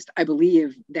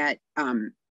believe that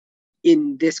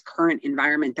in this current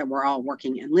environment that we're all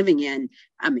working and living in,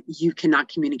 you cannot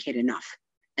communicate enough.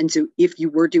 And so if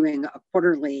you were doing a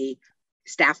quarterly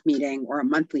staff meeting or a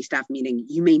monthly staff meeting,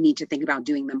 you may need to think about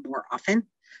doing them more often,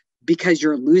 because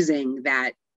you're losing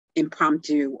that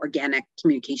impromptu organic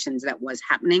communications that was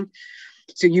happening.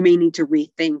 So you may need to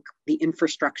rethink the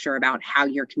infrastructure about how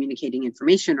you're communicating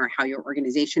information or how your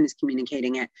organization is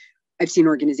communicating it. I've seen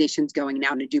organizations going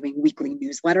now to doing weekly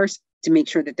newsletters to make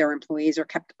sure that their employees are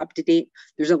kept up to date.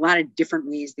 There's a lot of different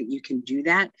ways that you can do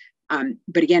that.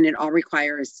 But again, it all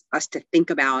requires us to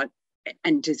think about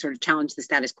and to sort of challenge the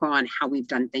status quo on how we've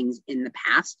done things in the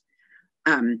past.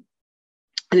 And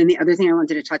then the other thing I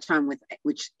wanted to touch on,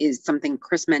 which is something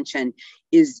Chris mentioned,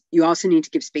 is you also need to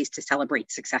give space to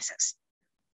celebrate successes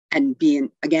and be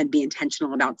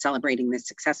intentional about celebrating the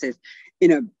successes.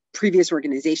 In a previous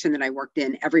organization that I worked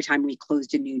in, every time we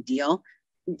closed a new deal,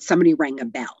 somebody rang a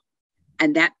bell,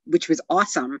 which was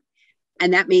awesome.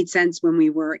 And that made sense when we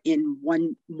were in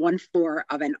one floor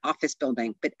of an office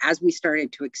building. But as we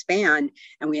started to expand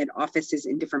and we had offices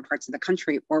in different parts of the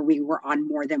country, or we were on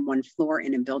more than one floor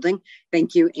in a building.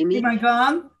 Thank you, Amy. Am I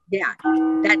gone? Yeah,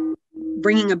 that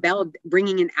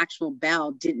bringing an actual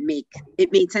bell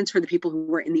it made sense for the people who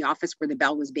were in the office where the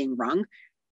bell was being rung,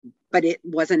 but it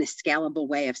wasn't a scalable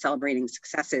way of celebrating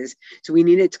successes. So we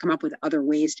needed to come up with other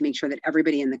ways to make sure that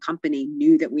everybody in the company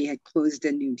knew that we had closed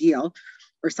a new deal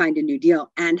or signed a new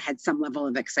deal and had some level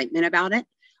of excitement about it.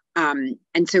 And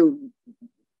so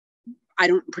I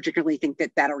don't particularly think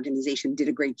that that organization did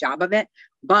a great job of it,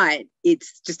 but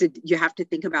it's just, you have to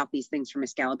think about these things from a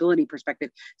scalability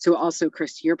perspective. So also,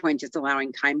 Chris, to your point, just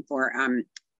allowing time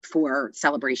for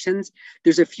celebrations.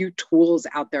 There's a few tools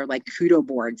out there like Kudo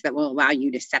boards that will allow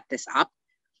you to set this up.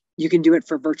 You can do it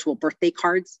for virtual birthday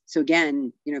cards. So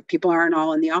again, if people aren't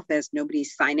all in the office,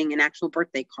 nobody's signing an actual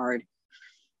birthday card.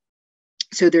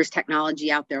 So there's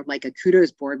technology out there like a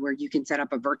Kudos board where you can set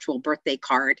up a virtual birthday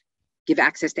card, give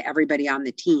access to everybody on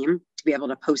the team to be able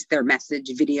to post their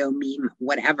message, video, meme,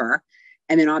 whatever.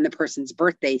 And then on the person's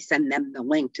birthday, send them the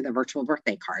link to the virtual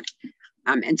birthday card.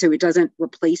 And so it doesn't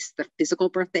replace the physical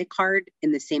birthday card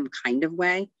in the same kind of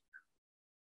way,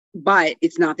 but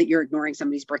it's not that you're ignoring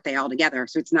somebody's birthday altogether.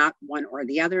 So it's not one or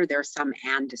the other. There's some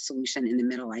and solution in the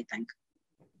middle, I think.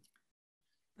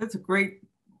 That's a great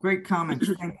comment.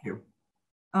 Thank you.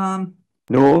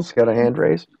 Newell's got a hand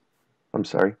raised. I'm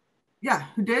sorry. Yeah,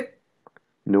 who did?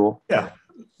 Newell. Yeah.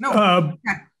 No.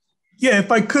 Yeah,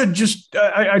 if I could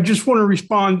I just want to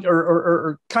respond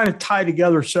or kind of tie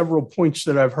together several points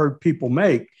that I've heard people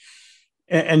make.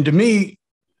 And to me,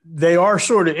 they are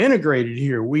sort of integrated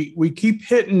here. We keep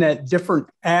hitting at different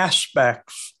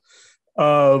aspects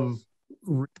of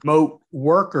remote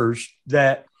workers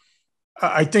that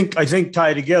I think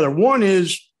tie together. One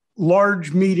is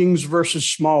large meetings versus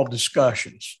small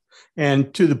discussions.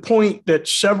 And to the point that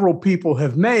several people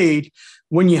have made,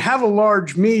 when you have a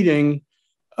large meeting,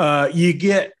 you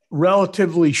get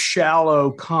relatively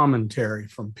shallow commentary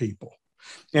from people.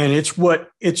 And it's what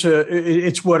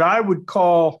I would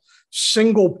call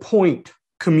single point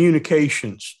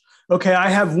communications. Okay, I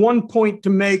have one point to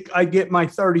make. I get my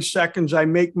 30 seconds. I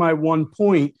make my one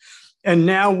point. And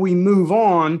now we move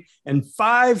on. And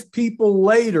 5 people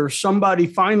later, somebody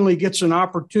finally gets an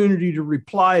opportunity to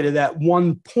reply to that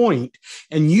one point.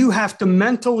 And you have to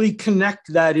mentally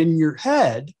connect that in your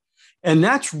head. And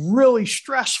that's really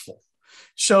stressful.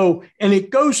 So, and it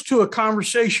goes to a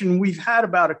conversation we've had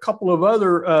about a couple of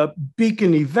other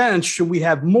Beacon events. Should we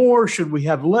have more? Should we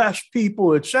have less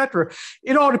people, et cetera?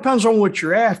 It all depends on what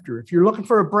you're after. If you're looking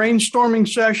for a brainstorming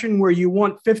session where you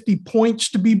want 50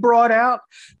 points to be brought out,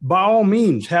 by all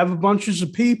means, have a bunches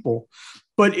of people.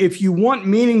 But if you want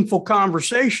meaningful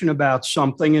conversation about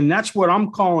something, and that's what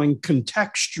I'm calling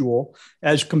contextual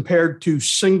as compared to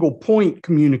single point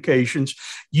communications,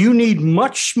 you need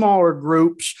much smaller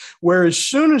groups where as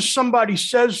soon as somebody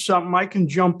says something, I can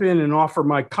jump in and offer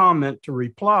my comment to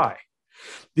reply.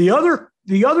 The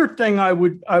other thing I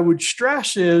would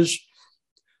stress is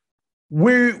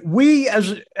we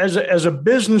as a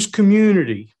business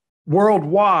community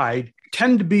worldwide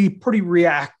tend to be pretty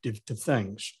reactive to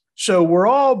things. So we're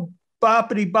all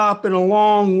boppity-bopping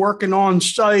along, working on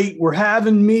site. We're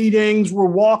having meetings. We're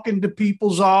walking to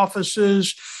people's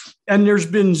offices. And there's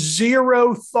been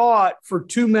zero thought for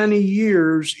too many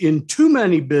years in too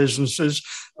many businesses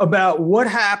about what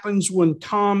happens when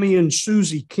Tommy and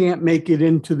Susie can't make it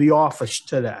into the office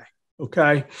today.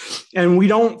 Okay. And we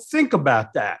don't think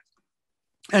about that.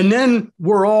 And then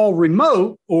we're all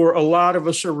remote, or a lot of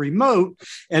us are remote.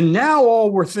 And now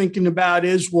all we're thinking about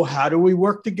is, well, how do we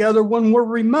work together when we're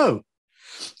remote?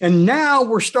 And now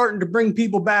we're starting to bring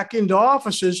people back into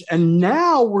offices. And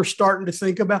now we're starting to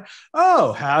think about,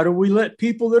 oh, how do we let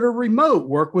people that are remote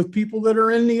work with people that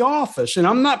are in the office? And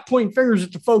I'm not pointing fingers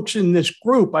at the folks in this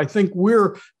group. I think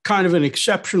we're kind of an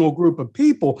exceptional group of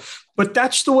people. But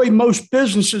that's the way most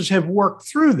businesses have worked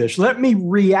through this. Let me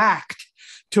react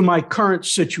to my current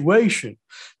situation.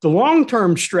 The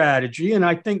long-term strategy, and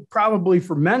I think probably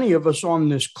for many of us on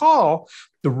this call,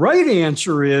 the right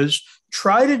answer is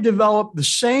try to develop the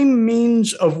same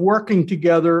means of working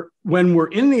together when we're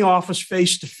in the office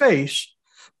face-to-face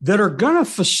that are going to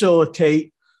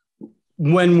facilitate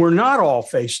when we're not all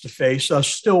face-to-face, us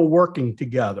still working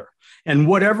together, and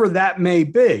whatever that may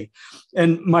be.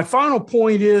 And my final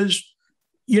point is,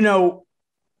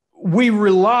 we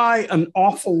rely an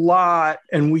awful lot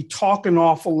and we talk an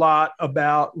awful lot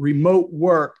about remote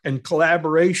work and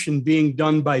collaboration being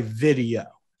done by video.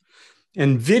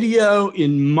 And video,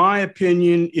 in my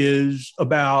opinion, is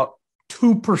about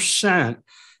 2%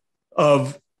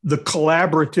 of the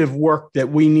collaborative work that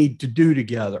we need to do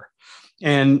together.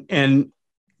 And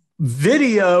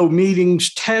video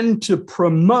meetings tend to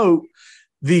promote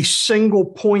the single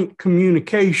point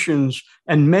communications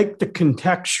and make the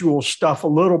contextual stuff a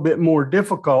little bit more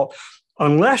difficult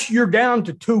unless you're down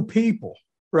to 2 people,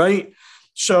 right?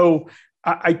 So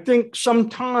I think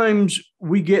sometimes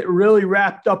we get really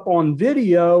wrapped up on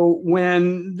video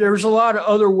when there's a lot of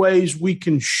other ways we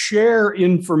can share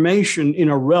information in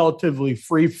a relatively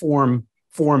free form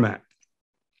format.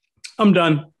 I'm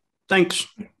done. Thanks.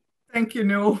 Thank you,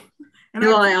 Newell. And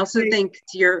Well, I also think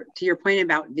to your point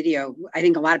about video, I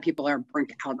think a lot of people are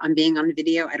burnt out on being on the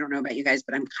video. I don't know about you guys,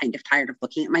 but I'm kind of tired of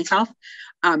looking at myself.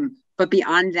 But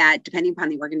beyond that, depending upon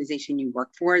the organization you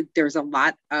work for, there's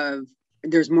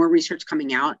more research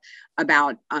coming out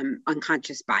about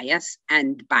unconscious bias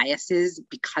and biases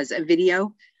because of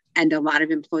video. And a lot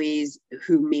of employees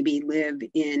who maybe live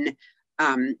in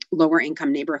lower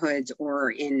income neighborhoods, or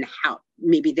in how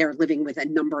maybe they're living with a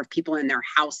number of people in their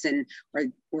house, and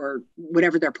or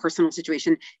whatever their personal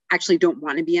situation, actually don't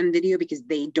want to be on video because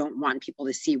they don't want people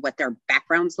to see what their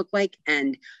backgrounds look like,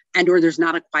 and or there's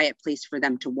not a quiet place for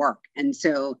them to work. And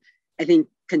so I think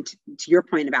to your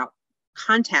point about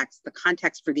context, the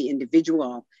context for the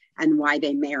individual and why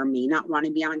they may or may not want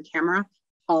to be on camera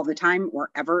all the time or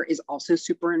ever is also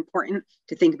super important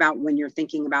to think about when you're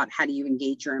thinking about how do you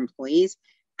engage your employees,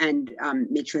 and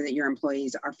make sure that your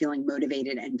employees are feeling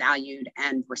motivated and valued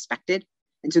and respected.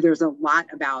 And so there's a lot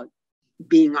about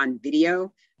being on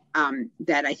video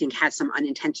that I think has some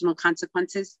unintentional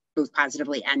consequences, both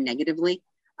positively and negatively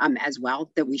as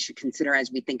well, that we should consider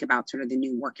as we think about sort of the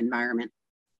new work environment.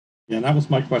 Yeah, and that was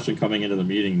my question coming into the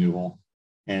meeting, Newell,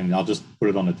 and I'll just put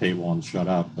it on the table and shut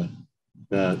up. But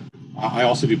I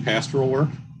also do pastoral work,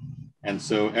 and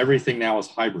so everything now is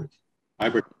hybrid.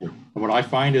 And what I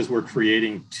find is we're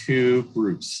creating two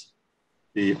groups,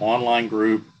 the online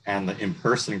group and the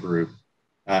in-person group,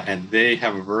 and they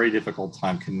have a very difficult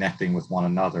time connecting with one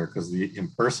another because the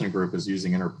in-person group is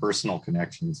using interpersonal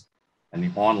connections, and the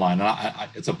online,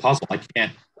 it's a puzzle.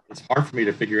 It's hard for me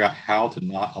to figure out how to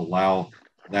not allow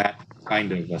that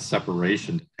kind of a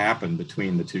separation to happen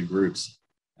between the two groups.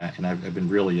 And I've been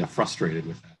really frustrated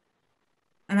with that.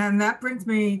 And then that brings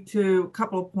me to a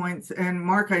couple of points. And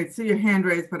Mark, I see your hand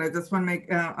raised, but I just want to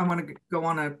make, I want to go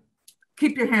on a,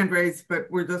 keep your hand raised, but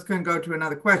we're just going to go to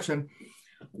another question,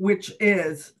 which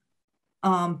is,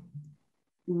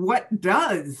 what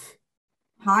does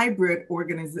hybrid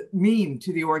mean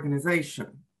to the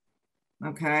organization?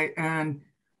 Okay. And,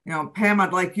 Pam,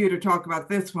 I'd like you to talk about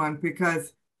this one,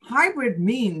 because hybrid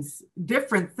means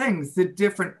different things to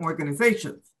different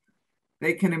organizations.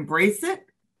 They can embrace it.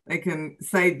 They can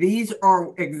say, these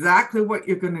are exactly what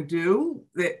you're going to do.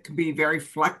 That can be very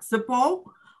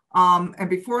flexible. And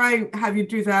before I have you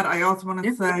do that, I also want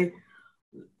to say,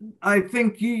 I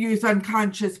think you use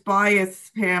unconscious bias,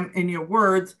 Pam, in your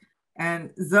words. And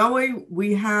Zoe,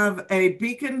 we have a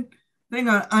Beacon thing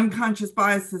on unconscious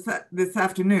bias this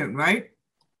afternoon, right?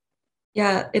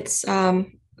 Yeah, it's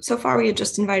so far we had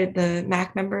just invited the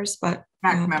MAC members, but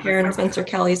Karen Spencer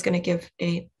Kelly is going to give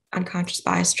a unconscious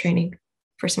bias training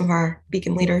for some of our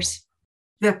Beacon leaders.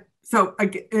 Yeah, so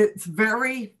it's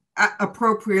very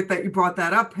appropriate that you brought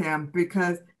that up, Pam,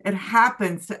 because it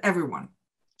happens to everyone.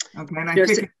 Okay, and I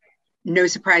think no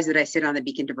surprise that I sit on the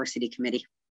Beacon Diversity Committee.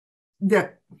 Yeah,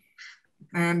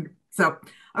 and so,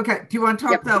 okay, do you want to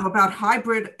talk though about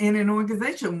hybrid in an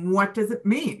organization? What does it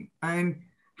mean? And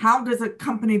how does a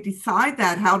company decide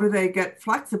that? How do they get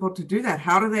flexible to do that?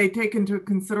 How do they take into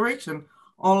consideration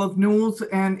all of Newell's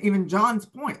and even John's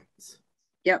points?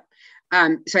 Yep.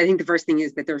 So I think the first thing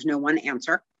is that there's no one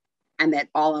answer, and that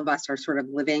all of us are sort of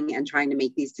living and trying to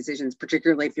make these decisions,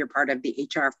 particularly if you're part of the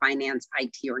HR, finance,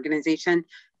 IT organization,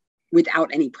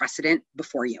 without any precedent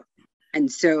before you.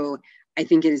 And so I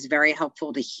think it is very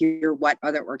helpful to hear what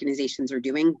other organizations are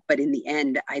doing. But in the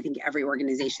end, I think every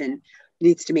organization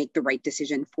needs to make the right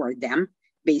decision for them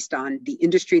based on the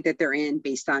industry that they're in,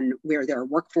 based on where their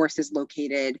workforce is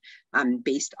located,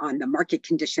 based on the market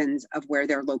conditions of where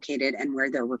they're located and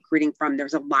where they're recruiting from.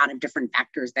 There's a lot of different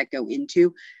factors that go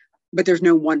into, but there's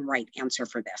no one right answer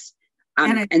for this.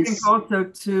 And I think also,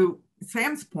 to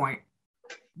Sam's point,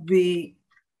 the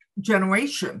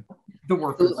generation, the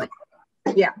workers.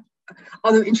 Yeah.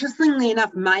 Although interestingly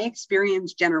enough, my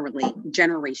experience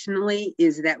generationally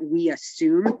is that we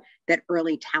assume that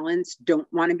early talents don't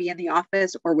want to be in the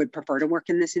office or would prefer to work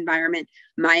in this environment.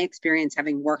 My experience,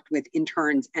 having worked with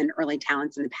interns and early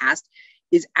talents in the past,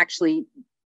 is actually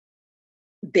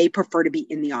they prefer to be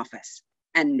in the office,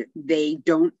 and they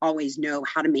don't always know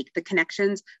how to make the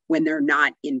connections when they're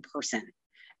not in person.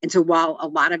 And so while a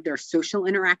lot of their social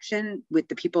interaction with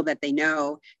the people that they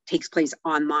know takes place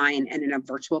online and in a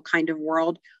virtual kind of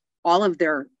world, all of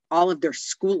their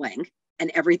schooling and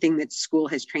everything that school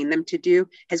has trained them to do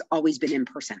has always been in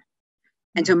person.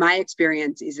 And so my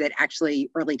experience is that actually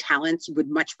early talents would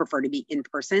much prefer to be in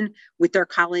person with their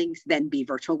colleagues than be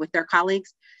virtual with their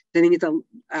colleagues. I think it's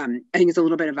a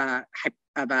little bit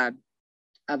of an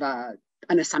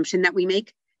assumption that we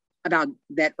make about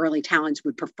that early talents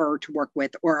would prefer to work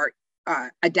with or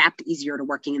adapt easier to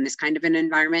working in this kind of an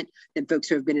environment than folks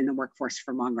who have been in the workforce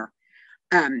for longer.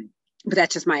 But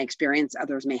that's just my experience.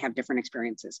 Others may have different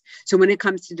experiences. So when it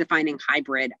comes to defining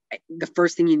hybrid, the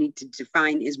first thing you need to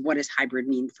define is, what does hybrid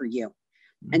mean for you?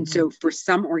 Mm-hmm. And so for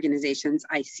some organizations,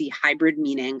 I see hybrid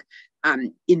meaning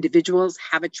individuals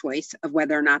have a choice of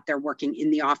whether or not they're working in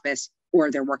the office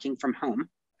or they're working from home.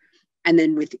 And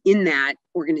then within that,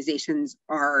 organizations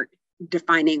are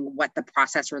defining what the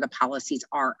process or the policies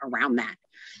are around that,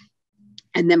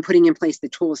 and then putting in place the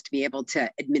tools to be able to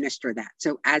administer that.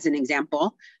 So as an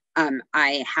example,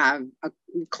 I have a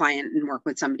client and work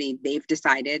with somebody. They've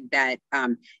decided that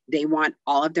they want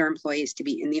all of their employees to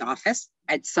be in the office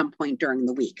at some point during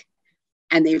the week.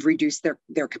 And they've reduced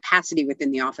their capacity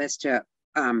within the office to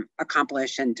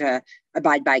accomplish and to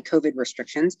abide by COVID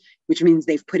restrictions, which means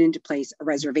they've put into place a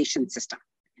reservation system.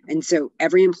 And so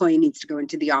every employee needs to go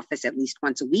into the office at least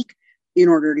once a week. In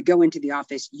order to go into the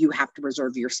office, you have to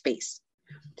reserve your space.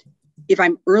 If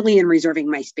I'm early in reserving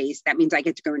my space, that means I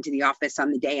get to go into the office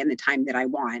on the day and the time that I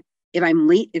want. If I'm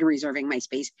late in reserving my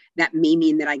space, that may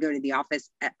mean that I go to the office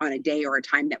on a day or a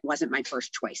time that wasn't my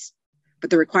first choice. But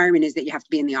the requirement is that you have to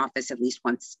be in the office at least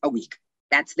once a week.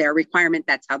 That's their requirement.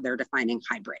 That's how they're defining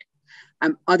hybrid.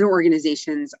 Other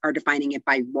organizations are defining it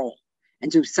by role.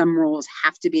 And so some roles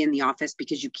have to be in the office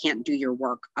because you can't do your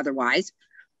work otherwise.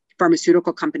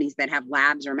 Pharmaceutical companies that have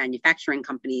labs or manufacturing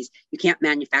companies, you can't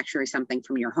manufacture something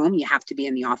from your home. You have to be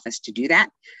in the office to do that.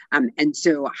 And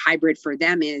so hybrid for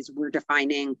them is, we're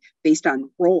defining based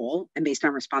on role and based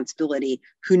on responsibility,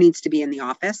 who needs to be in the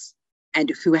office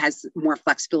and who has more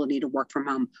flexibility to work from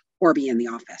home or be in the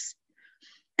office.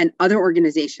 And other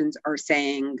organizations are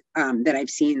saying, that I've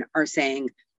seen are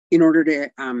saying, in order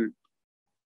to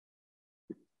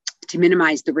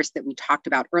minimize the risk that we talked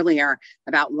about earlier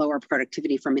about lower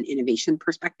productivity from an innovation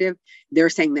perspective, they're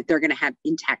saying that they're going to have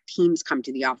intact teams come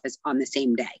to the office on the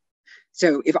same day.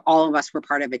 So if all of us were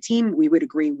part of a team, we would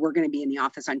agree we're going to be in the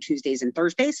office on Tuesdays and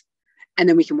Thursdays, and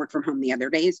then we can work from home the other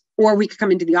days, or we could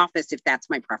come into the office if that's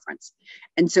my preference.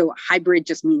 And so hybrid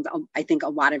just means, I think, a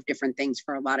lot of different things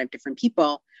for a lot of different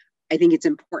people. I think it's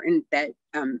important that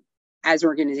as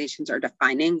organizations are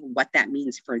defining what that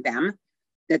means for them,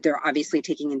 that they're obviously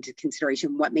taking into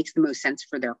consideration what makes the most sense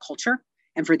for their culture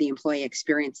and for the employee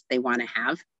experience they want to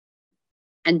have,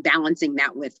 and balancing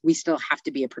that with, we still have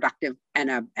to be a productive and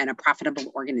a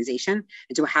profitable organization.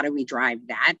 And so how do we drive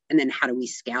that? And then how do we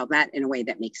scale that in a way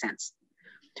that makes sense?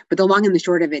 But the long and the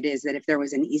short of it is that if there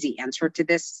was an easy answer to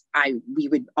this, we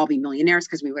would all be millionaires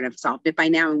because we would have solved it by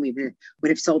now, and we would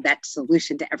have sold that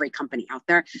solution to every company out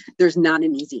there. There's not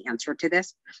an easy answer to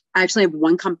this. I actually have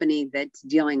one company that's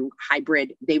dealing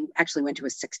hybrid. They actually went to a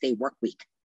 6-day work week.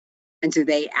 And so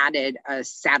they added a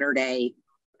set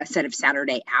of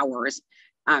Saturday hours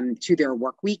to their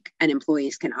work week, and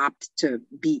employees can opt to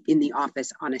be in the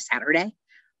office on a Saturday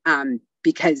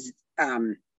because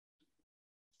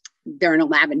they're in a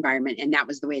lab environment, and that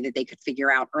was the way that they could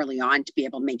figure out early on to be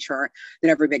able to make sure that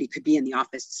everybody could be in the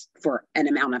office for an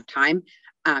amount of time.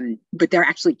 But they're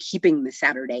actually keeping the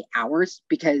Saturday hours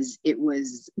because it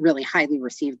was really highly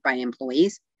received by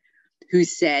employees who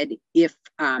said, if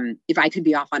I could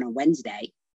be off on a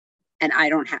Wednesday and I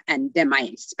don't have, and then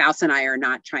my spouse and I are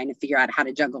not trying to figure out how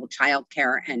to juggle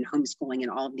childcare and homeschooling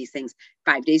and all of these things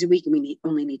 5 days a week, and we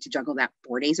only need to juggle that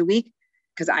 4 days a week,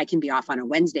 because I can be off on a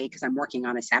Wednesday because I'm working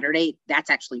on a Saturday, that's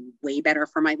actually way better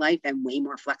for my life and way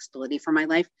more flexibility for my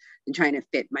life than trying to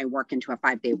fit my work into a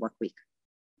 5-day work week.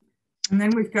 And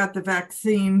then we've got the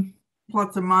vaccine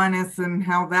plus or minus and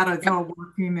how that is all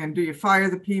working. And do you fire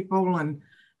the people? And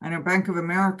I know Bank of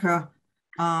America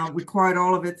required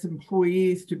all of its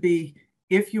employees to be,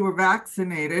 if you were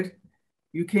vaccinated,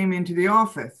 you came into the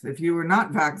office. If you were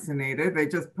not vaccinated, they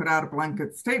just put out a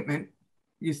blanket statement,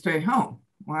 you stay home.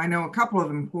 Well, I know a couple of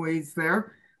employees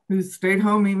there who stayed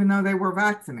home even though they were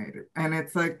vaccinated. And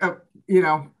it's like,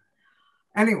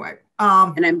 anyway.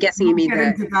 And I'm guessing you mean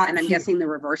I'm guessing the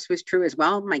reverse was true as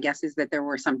well. My guess is that there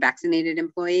were some vaccinated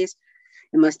employees,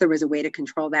 unless there was a way to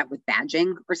control that with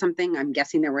badging or something. I'm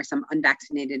guessing there were some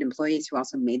unvaccinated employees who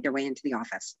also made their way into the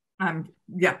office.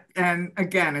 Yeah. And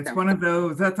again, it's one of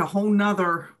those, that's a whole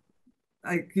nother,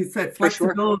 like you said,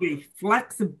 flexibility. Sure.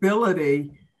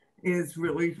 Flexibility is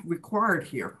really required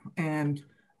here. And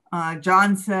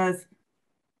John says,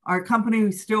 our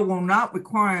company still will not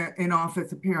require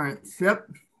in-office appearance. Yep.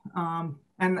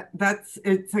 And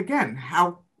it's again,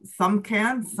 how some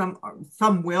can,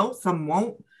 some will, some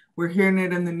won't. We're hearing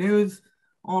it in the news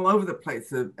all over the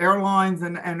place, of airlines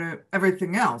and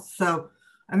everything else. So,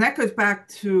 and that goes back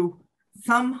to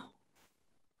some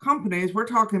companies, we're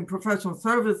talking professional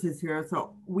services here.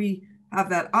 So we have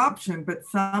that option, but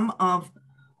some of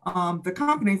the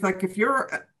companies, like if you're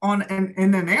in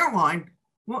an airline,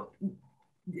 well,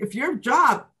 if your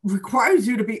job requires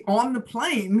you to be on the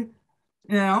plane,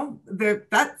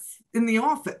 that's in the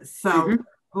office. So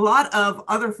a lot of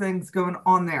other things going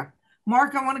on there.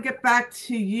 Mark, I want to get back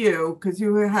to you because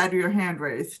you had your hand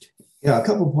raised. Yeah, a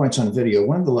couple of points on video.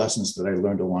 One of the lessons that I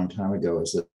learned a long time ago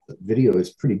is that video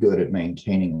is pretty good at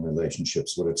maintaining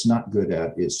relationships. What it's not good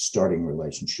at is starting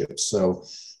relationships. So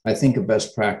I think a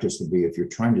best practice would be if you're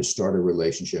trying to start a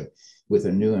relationship with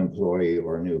a new employee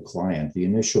or a new client, the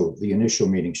initial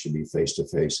meeting should be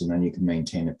face-to-face, and then you can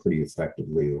maintain it pretty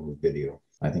effectively over video.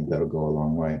 I think that'll go a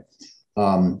long way.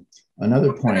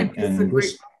 Another point, and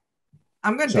this,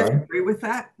 I'm going to disagree with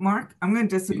that, Mark. I'm going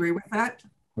to disagree with that.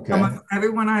 Okay. Almost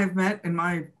everyone I've met in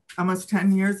my almost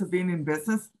 10 years of being in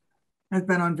business has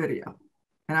been on video,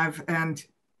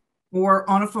 or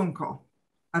on a phone call.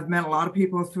 I've met a lot of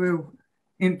people through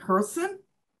in person,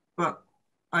 but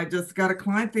I just got a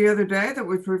client the other day that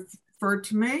was referred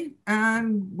to me,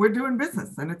 and we're doing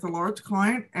business, and it's a large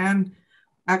client, and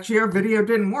actually our video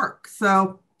didn't work.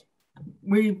 So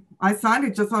I signed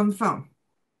it just on the phone.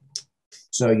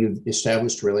 So you've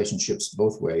established relationships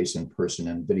both ways, in person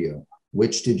and video.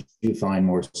 Which did you find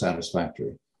more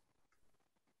satisfactory?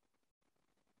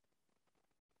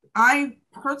 I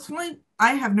personally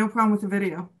have no problem with the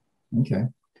video. Okay.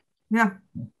 Yeah.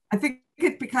 I think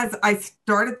it's because I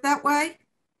started that way,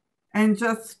 and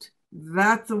just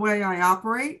that's the way I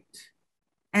operate.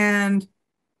 And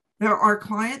there are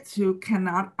clients who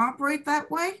cannot operate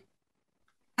that way,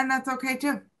 and that's okay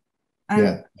too.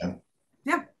 And yeah.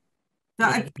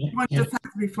 I think one just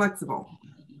has to be flexible.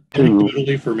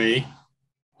 Anecdotally for me,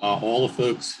 all the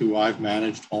folks who I've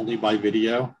managed only by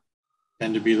video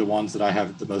tend to be the ones that I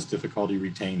have the most difficulty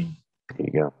retaining. There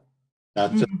you go.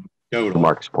 That's just total.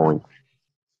 Mark's point.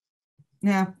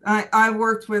 Yeah, I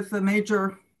worked with a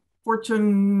major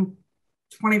Fortune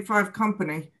 25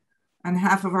 company, and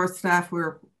half of our staff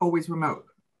were always remote.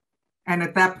 And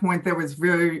at that point, there was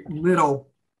very little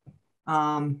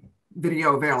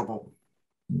video available.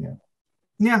 Yeah.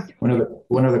 Yeah.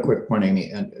 One other quick point,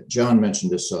 Amy, and John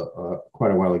mentioned this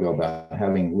quite a while ago about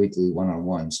having weekly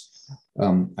one-on-ones.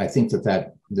 I think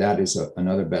that is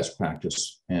another best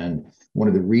practice. And one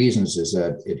of the reasons is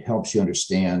that it helps you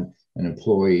understand an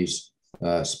employee's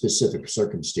specific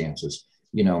circumstances.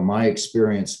 My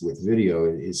experience with video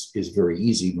is very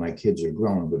easy. My kids are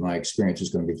grown, but my experience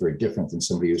is going to be very different than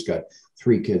somebody who's got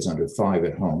 3 kids under 5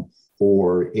 at home,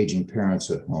 or aging parents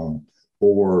at home,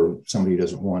 or somebody who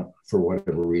doesn't want, for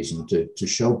whatever reason, to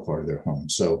show part of their home.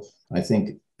 So I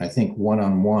think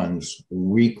one-on-ones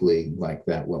weekly like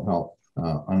that will help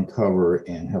uncover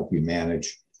and help you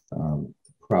manage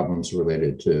problems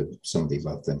related to some of these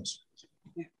other things.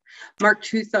 Yeah. Mark,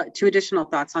 two additional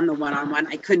thoughts on the one-on-one.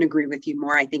 I couldn't agree with you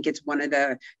more. I think it's one of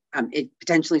the, it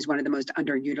potentially is one of the most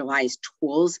underutilized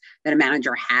tools that a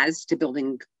manager has to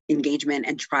building engagement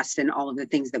and trust and all of the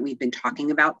things that we've been talking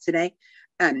about today.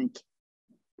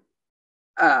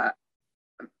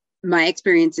 My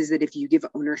experience is that if you give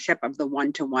ownership of the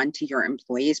one-to-one to your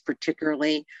employees,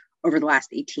 particularly over the last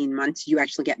 18 months, you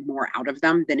actually get more out of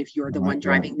them than if you're the one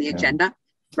driving the agenda,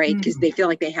 right? Because they feel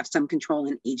like they have some control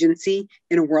and agency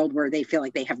in a world where they feel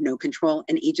like they have no control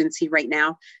and agency right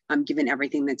now, given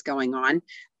everything that's going on.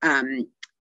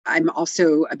 I'm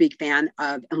also a big fan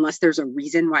of, unless there's a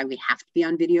reason why we have to be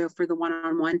on video for the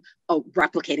one-on-one,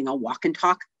 replicating a walk and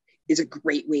talk is a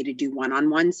great way to do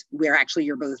one-on-ones, where actually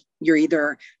you're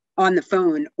either on the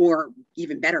phone, or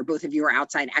even better, both of you are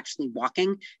outside actually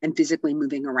walking and physically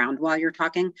moving around while you're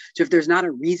talking. So if there's not a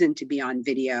reason to be on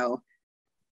video,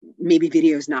 maybe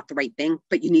video is not the right thing,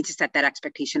 but you need to set that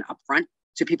expectation up front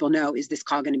so people know, is this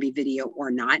call going to be video or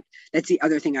not? That's the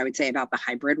other thing I would say about the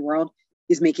hybrid world,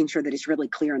 is making sure that it's really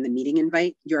clear in the meeting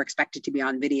invite. You're expected to be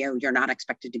on video, you're not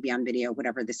expected to be on video,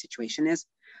 whatever the situation is.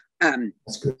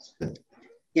 That's good.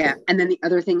 Yeah, and then the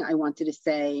other thing I wanted to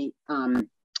say,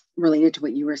 related to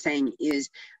what you were saying, is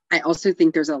I also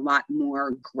think there's a lot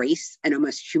more grace and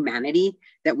almost humanity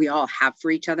that we all have for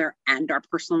each other and our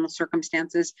personal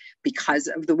circumstances because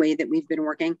of the way that we've been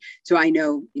working. So I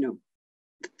know,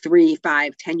 3,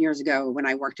 5, 10 years ago when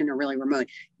I worked in a really remote,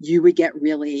 you would get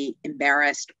really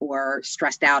embarrassed or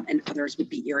stressed out, and others would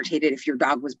be irritated if your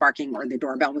dog was barking or the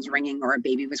doorbell was ringing or a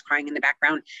baby was crying in the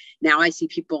background. Now I see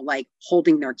people like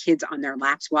holding their kids on their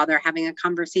laps while they're having a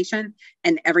conversation,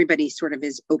 and everybody sort of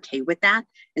is okay with that.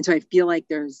 And so I feel like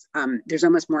there's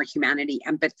almost more humanity,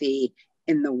 empathy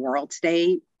in the world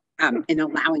today, in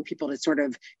allowing people to sort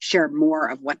of share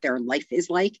more of what their life is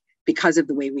like, because of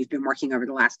the way we've been working over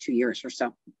the last 2 years or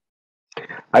so.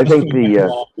 I think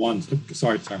the ones.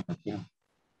 Sorry, Mark. Yeah.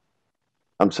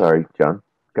 I'm sorry, John.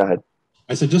 Go ahead.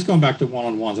 I said just going back to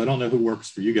one-on-ones. I don't know who works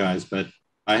for you guys, but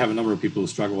I have a number of people who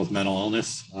struggle with mental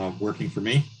illness working for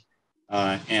me,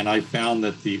 and I found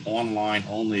that the online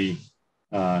only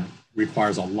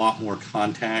requires a lot more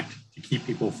contact to keep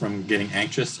people from getting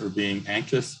anxious or being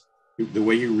anxious. The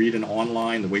way you read an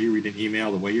online, the way you read an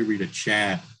email, the way you read a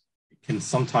chat can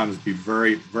sometimes be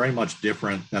very, very much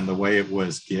different than the way it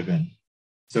was given.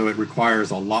 So it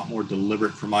requires a lot more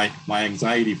deliberate, for my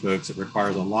anxiety folks, it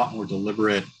requires a lot more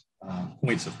deliberate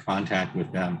points of contact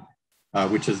with them,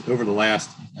 which is over the last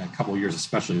couple of years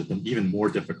especially has been even more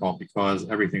difficult because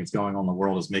everything that's going on in the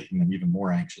world is making them even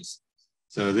more anxious.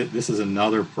 So this is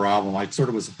another problem. I sort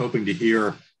of was hoping to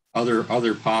hear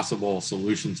other possible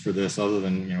solutions for this other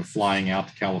than flying out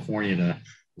to California to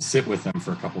sit with them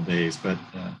for a couple of days. But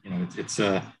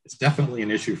it's definitely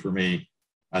an issue for me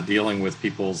dealing with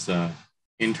people's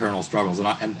internal struggles. And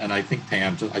I think,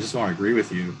 Pam, I just want to agree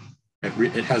with you.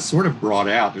 It has sort of brought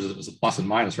out, there's a plus and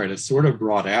minus, right? It's sort of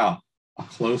brought out a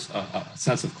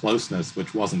sense of closeness,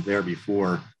 which wasn't there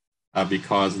before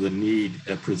because the need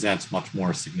presents much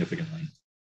more significantly.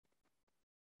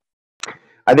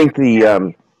 I think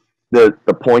the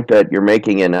point that you're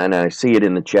making, and I see it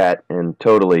in the chat, and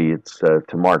totally it's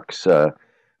to Mark's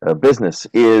business,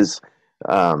 is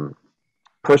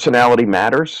personality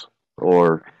matters,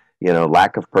 or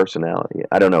lack of personality.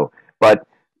 I don't know, but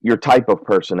your type of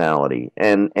personality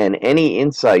and any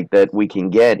insight that we can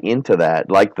get into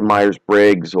that, like the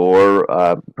Myers-Briggs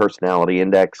or personality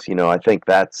index, I think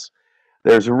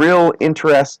there's a real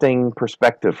interesting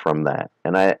perspective from that.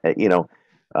 And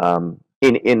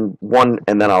in one,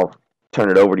 and then I'll turn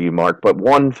it over to you, Mark. But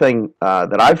one thing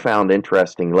that I've found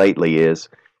interesting lately is,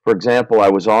 for example, I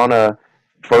was on a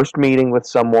first meeting with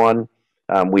someone.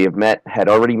 We had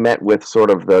already met with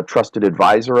sort of the trusted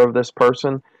advisor of this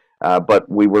person, but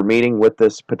we were meeting with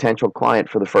this potential client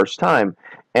for the first time.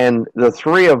 And the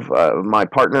three of my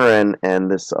partner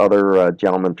and this other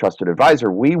gentleman, trusted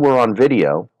advisor, we were on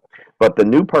video, but the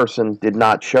new person did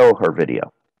not show her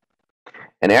video.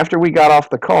 And after we got off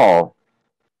the call,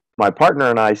 my partner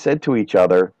and I said to each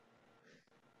other,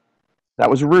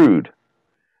 that was rude.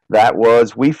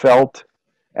 We felt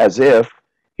as if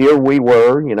here we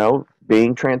were,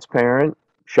 being transparent,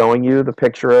 showing you the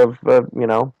picture of,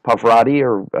 Pavarotti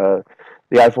or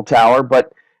the Eiffel Tower.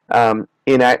 But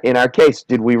in our case,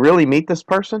 did we really meet this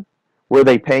person? Were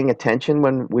they paying attention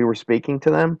when we were speaking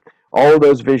to them? All of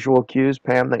those visual cues,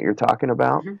 Pam, that you're talking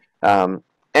about. Mm-hmm.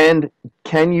 And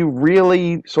can you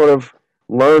really sort of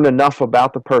learn enough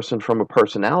about the person from a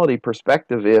personality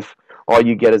perspective if all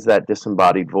you get is that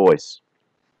disembodied voice?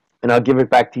 And I'll give it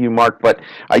back to you, Mark, but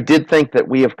I did think that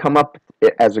we have come up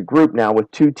as a group now with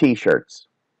 2 T-shirts.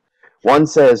 One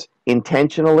says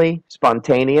intentionally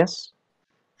spontaneous,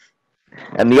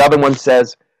 and the other one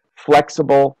says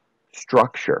flexible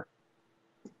structure.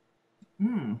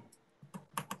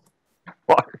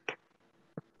 Mark.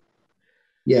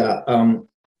 Yeah.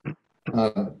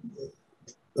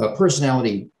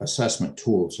 Personality assessment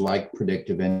tools like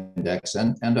Predictive Index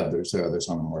and others, there are others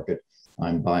on the market,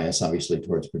 I'm biased obviously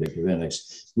towards Predictive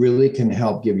Index, really can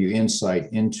help give you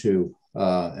insight into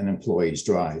an employee's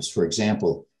drives. For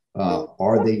example,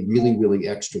 are they really, really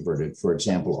extroverted? For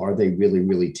example, are they really,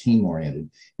 really team-oriented?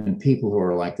 And people who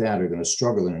are like that are going to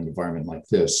struggle in an environment like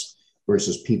this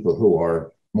versus people who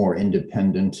are more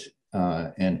independent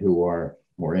and who are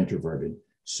more introverted.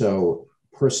 So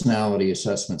personality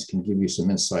assessments can give you some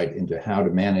insight into how to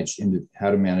manage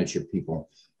your people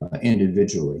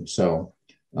individually. So,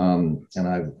 and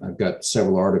I've got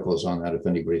several articles on that. If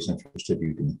anybody's interested,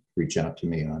 you can reach out to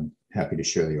me, and I'm happy to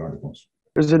share the articles.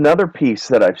 There's another piece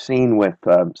that I've seen with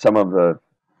some of the,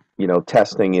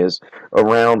 testing is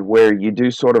around where you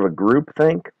do sort of a group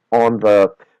think on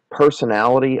the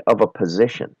personality of a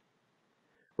position,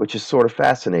 which is sort of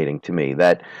fascinating to me.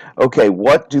 That, okay,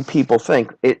 what do people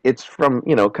think? It's from,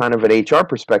 kind of an HR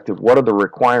perspective, what are the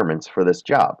requirements for this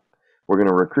job? We're going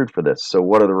to recruit for this. So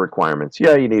what are the requirements?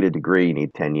 Yeah, you need a degree, you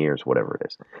need 10 years, whatever it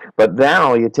is. But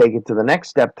now you take it to the next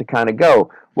step to kind of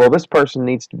go, well, this person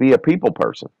needs to be a people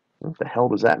person. What the hell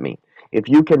does that mean? If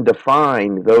you can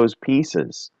define those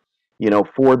pieces,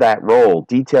 for that role,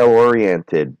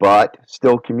 detail-oriented, but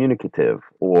still communicative,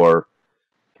 or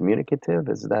communicative,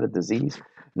 is that a disease?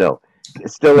 No,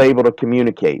 it's still able to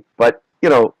communicate. But,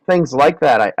 things like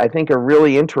that I think are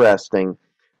really interesting.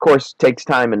 Of course, it takes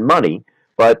time and money,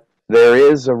 but there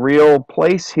is a real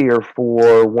place here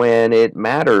for when it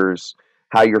matters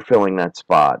how you're filling that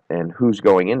spot and who's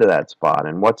going into that spot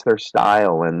and what's their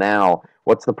style, and now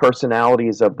what's the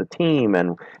personalities of the team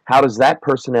and how does that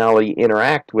personality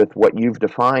interact with what you've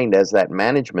defined as that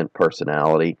management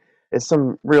personality, is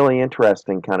some really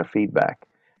interesting kind of feedback.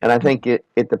 And I think it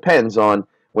depends on,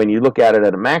 when you look at it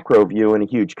at a macro view in a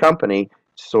huge company,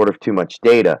 it's sort of too much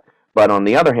data. But on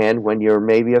the other hand, when you're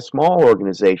maybe a small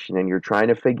organization and you're trying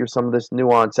to figure some of this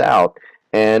nuance out,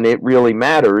 and it really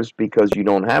matters because you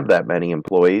don't have that many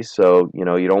employees, so you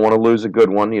don't want to lose a good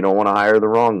one, you don't want to hire the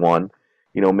wrong one.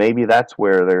 Maybe that's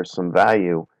where there's some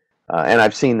value, and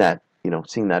I've seen that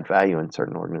value in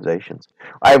certain organizations.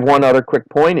 I have one other quick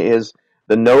point: is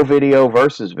the no video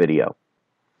versus video.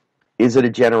 Is it a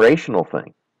generational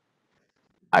thing?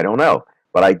 I don't know,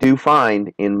 but I do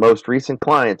find in most recent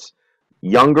clients,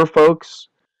 younger folks,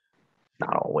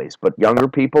 not always, but younger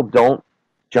people don't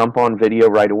jump on video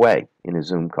right away in a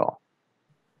Zoom call.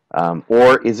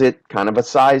 Or is it kind of a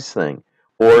size thing?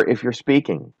 Or if you're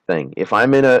speaking thing. If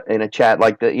I'm in a chat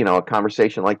like that, a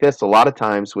conversation like this, a lot of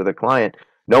times with a client,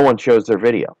 no one shows their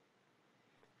video.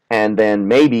 And then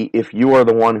maybe if you are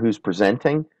the one who's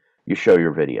presenting, you show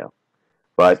your video.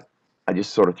 But I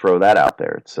just sort of throw that out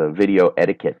there. It's a video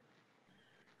etiquette.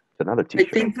 It's another t-shirt.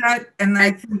 I think that, and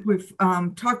I think we've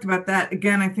talked about that.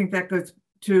 Again, I think that goes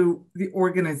to the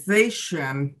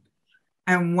organization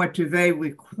and what do they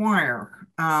require.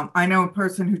 I know a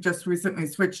person who just recently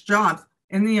switched jobs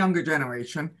in the younger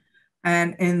generation,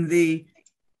 and in the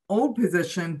old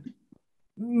position,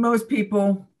 most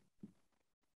people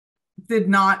did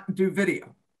not do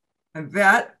video. And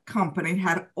that company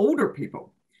had older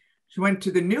people. She went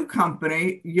to the new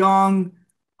company, young,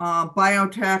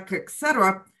 biotech,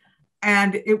 etc.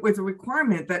 And it was a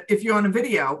requirement that if you're on a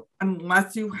video,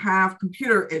 unless you have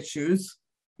computer issues,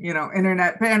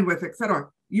 internet bandwidth, etc.,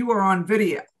 you are on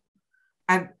video.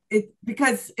 And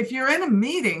because if you're in a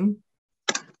meeting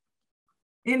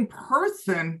in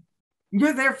person,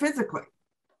 you're there physically.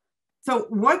 So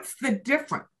what's the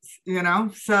difference,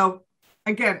 So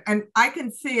again, and I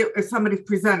can see it if somebody's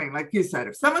presenting, like you said,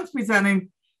 if someone's presenting,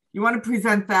 you want to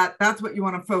present that, that's what you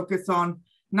want to focus on,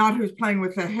 not who's playing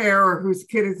with the hair or whose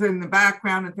kid is in the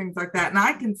background and things like that. And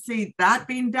I can see that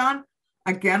being done,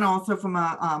 again, also from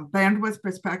a bandwidth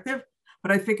perspective,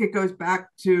 but I think it goes back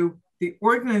to the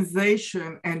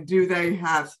organization and do they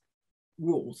have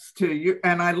rules to you?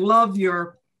 And I love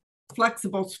your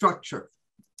flexible structure.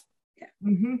 Yeah.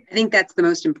 Mm-hmm. I think that's the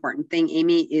most important thing,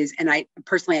 Amy, is, and I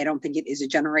personally, I don't think it is a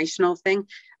generational thing.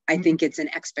 I think it's an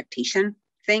expectation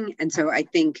thing. And so I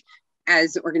think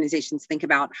as organizations think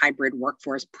about hybrid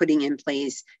workforce, putting in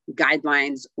place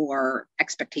guidelines or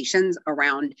expectations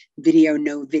around video,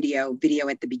 no video, video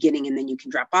at the beginning, and then you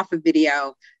can drop off of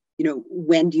video.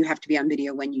 When do you have to be on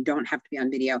video, when you don't have to be on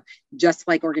video? Just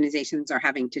like organizations are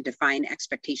having to define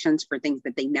expectations for things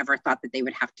that they never thought that they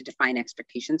would have to define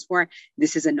expectations for.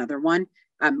 This is another one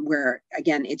where,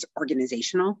 again, it's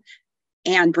organizational.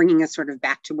 And bringing us sort of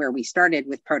back to where we started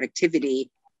with productivity,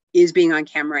 is being on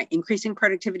camera increasing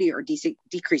productivity or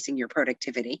decreasing your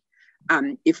productivity?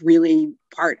 If really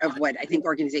part of what I think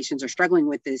organizations are struggling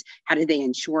with is how do they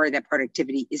ensure that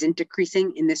productivity isn't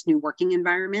decreasing in this new working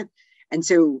environment? And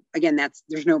so again,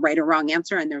 there's no right or wrong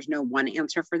answer, and there's no one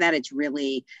answer for that. It's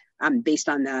really based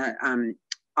on the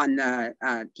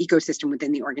ecosystem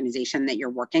within the organization that you're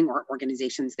working or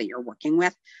organizations that you're working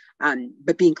with.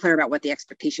 But being clear about what the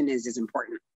expectation is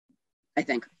important, I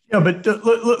think. Yeah, but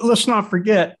let's not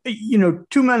forget,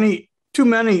 too many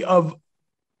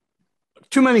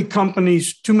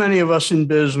companies, too many of us in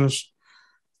business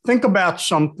think about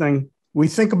something. We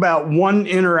think about one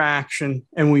interaction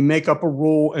and we make up a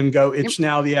rule and go, it's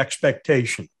now the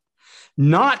expectation,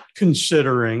 not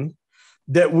considering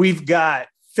that we've got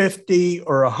 50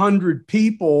 or 100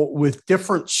 people with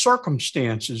different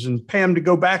circumstances. And Pam, to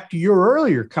go back to your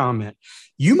earlier comment,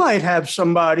 you might have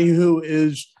somebody who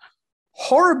is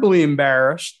horribly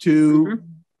embarrassed to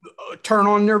turn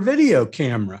on their video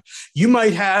camera. You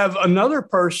might have another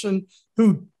person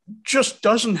who just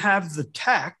doesn't have the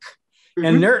tech,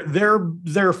 and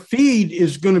their feed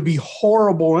is going to be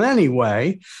horrible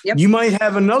anyway. Yep. You might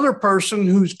have another person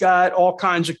who's got all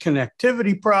kinds of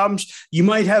connectivity problems. You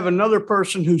might have another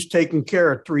person who's taking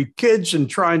care of 3 kids and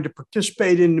trying to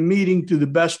participate in the meeting to the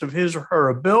best of his or her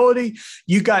ability.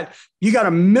 You got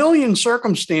a million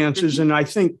circumstances, and I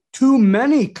think too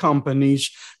many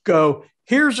companies go,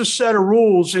 here's a set of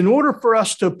rules. In order for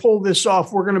us to pull this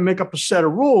off, we're going to make up a set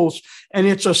of rules. And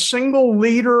it's a single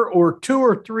leader or 2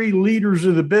 or 3 leaders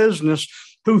of the business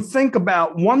who think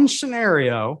about one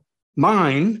scenario,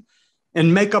 mine,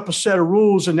 and make up a set of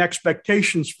rules and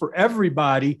expectations for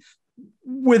everybody.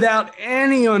 without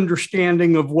any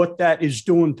understanding of what that is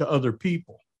doing to other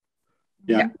people.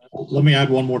 Yeah. Let me add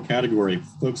one more category.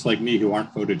 Folks like me who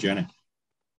aren't photogenic.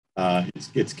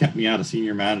 It's kept me out of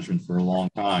senior management for a long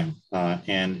time.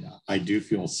 And I do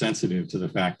feel sensitive to the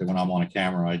fact that when I'm on a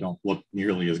camera, I don't look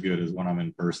nearly as good as when I'm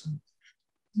in person.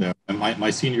 So and my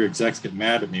senior execs get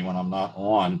mad at me when I'm not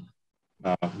on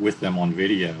with them on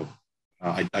video.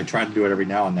 I try to do it every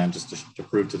now and then just to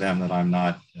prove to them that I'm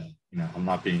not, I'm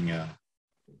not being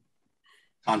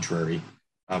contrary.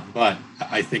 But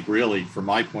I think really, from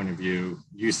my point of view,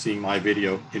 you seeing my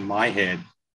video in my head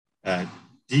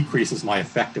decreases my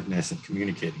effectiveness in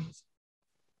communicating.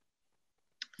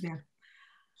 Yeah.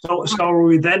 So are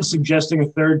we then suggesting a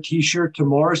third T-shirt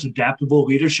tomorrow? Adaptable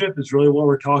leadership is really what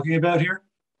we're talking about here?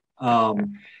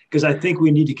 Because I think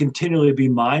we need to continually be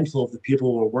mindful of the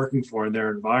people we're working for in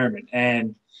their environment.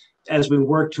 And as we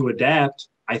work to adapt,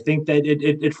 I think that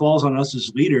it falls on us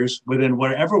as leaders within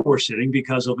wherever we're sitting,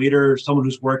 because a leader is someone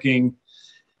who's working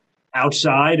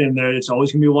outside and it's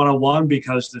always going to be one-on-one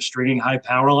because they're stringing high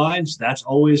power lines. That's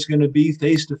always going to be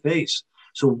face-to-face.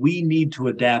 So we need to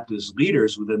adapt as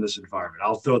leaders within this environment.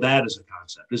 I'll throw that as a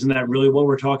concept. Isn't that really what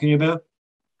we're talking about?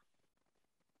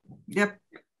 Yep,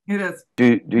 it is.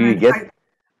 Do you get,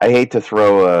 I hate to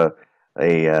throw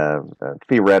a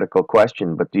theoretical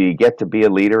question, but do you get to be a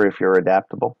leader if you're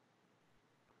adaptable?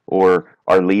 Or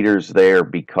are leaders there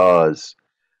because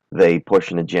they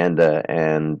push an agenda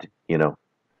and,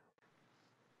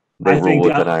 they rule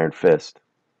with an iron fist?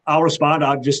 I'll respond.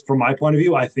 Just from my point of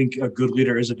view, I think a good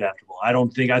leader is adaptable. I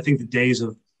think the days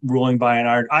of ruling by an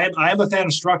iron, I am a fan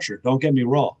of structure, don't get me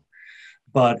wrong,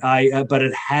 but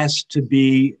it has to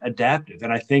be adaptive.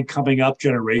 And I think coming up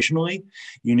generationally,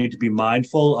 you need to be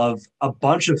mindful of a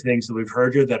bunch of things that we've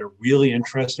heard here that are really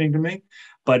interesting to me.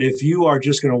 But if you are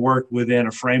just going to work within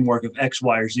a framework of X,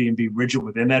 Y, or Z and be rigid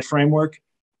within that framework,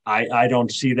 I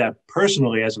don't see that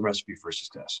personally as a recipe for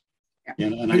success. Yeah,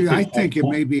 and I think it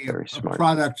may be a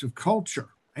product of culture,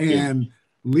 and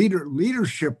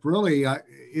leadership really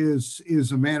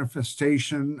is a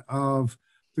manifestation of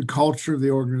the culture of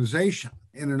the organization.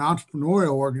 In an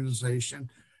entrepreneurial organization,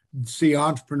 see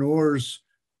entrepreneurs'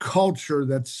 culture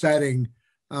that's setting,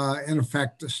 in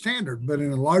effect, the standard. But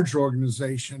in a large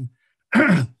organization,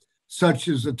 such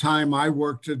as the time I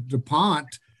worked at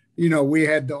DuPont, we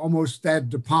had almost that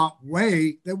DuPont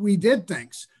way that we did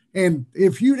things. And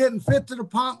if you didn't fit the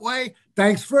DuPont way,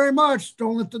 thanks very much.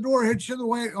 Don't let the door hit you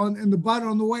in the butt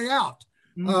on the way out.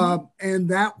 Mm-hmm. And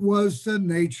that was the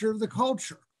nature of the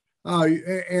culture. Who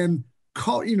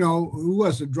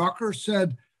was it? Drucker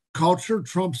said, culture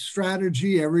trumps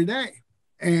strategy every day.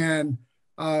 And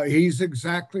he's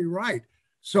exactly right.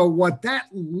 So what that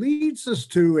leads us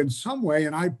to in some way,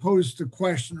 and I posed the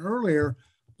question earlier,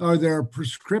 are there a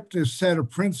prescriptive set of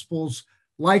principles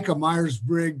like a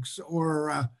Myers-Briggs or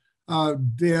a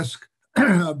DISC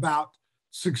about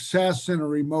success in a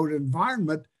remote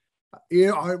environment?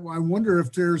 I wonder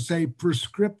if there's a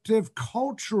prescriptive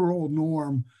cultural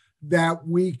norm that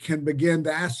we can begin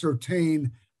to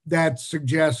ascertain that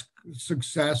suggests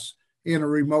success in a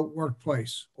remote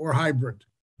workplace or hybrid.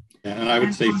 And I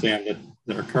would say, Sam,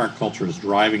 that our current culture is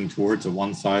driving towards a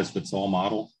one-size-fits-all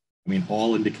model. I mean,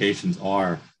 all indications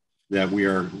are that we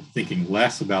are thinking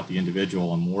less about the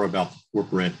individual and more about the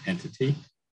corporate entity.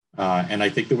 And I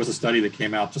think there was a study that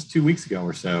came out just 2 weeks ago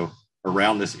or so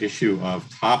around this issue of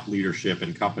top leadership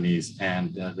in companies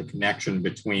and the connection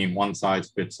between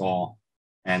one-size-fits-all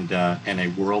and a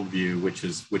worldview, which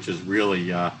is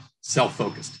really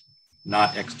self-focused,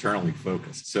 not externally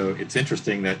focused. So it's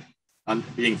interesting that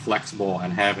being flexible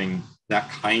and having that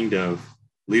kind of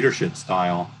leadership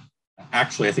style,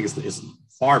 actually, I think is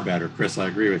far better. Chris, I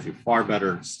agree with you, far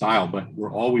better style, but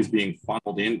we're always being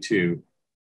funneled into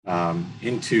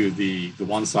the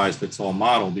one-size-fits-all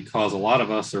model because a lot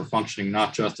of us are functioning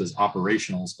not just as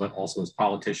operationals, but also as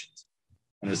politicians.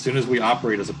 And as soon as we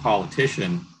operate as a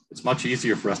politician, it's much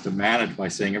easier for us to manage by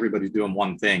saying everybody's doing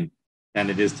one thing than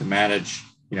it is to manage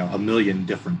a million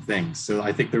different things. So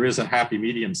I think there is a happy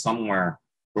medium somewhere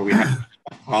where we have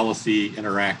policy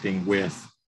interacting with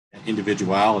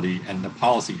individuality, and the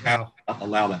policy has to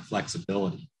allow that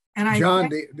flexibility. And John,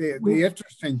 the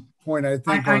interesting point I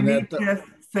think on that,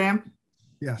 Sam,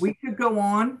 yes, we could go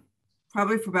on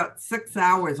probably for about 6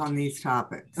 hours on these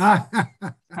topics.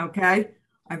 Okay,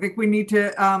 I think we need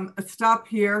to stop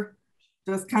here,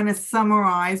 just kind of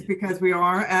summarize, because we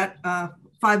are at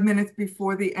 5 minutes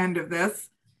before the end of this.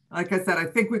 Like I said, I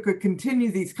think we could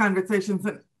continue these conversations,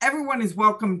 and everyone is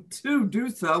welcome to do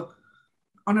so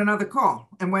on another call.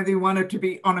 And whether you want it to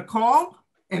be on a call,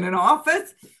 in an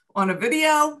office, on a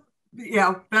video,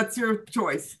 that's your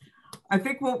choice. I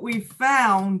think what we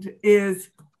found is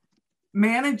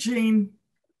managing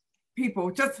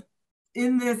people just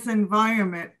in this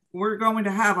environment. We're going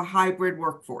to have a hybrid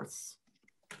workforce,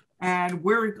 and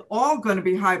we're all going to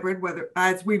be hybrid, whether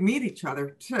as we meet each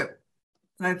other too.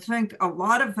 And I think a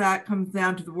lot of that comes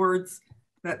down to the words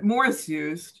that Morris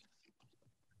used,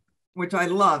 which I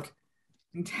loved: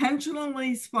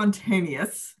 intentionally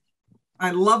spontaneous.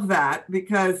 I love that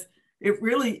because it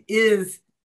really is,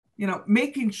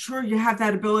 making sure you have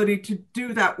that ability to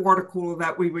do that water cooler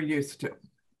that we were used to,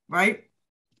 right?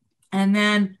 And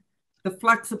then the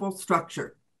flexible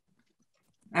structure.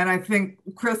 And I think,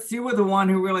 Chris, you were the one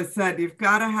who really said you've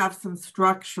got to have some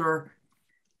structure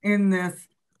in this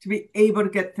to be able to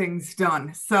get things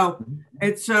done. So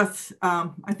it's just,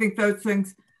 I think those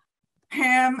things.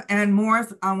 Pam and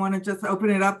Morris, I want to just open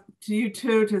it up to you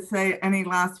two to say any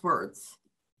last words.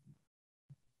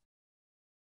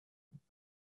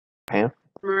 Pam?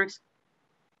 Morris?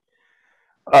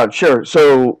 Sure.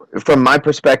 So from my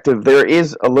perspective, there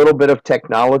is a little bit of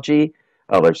technology.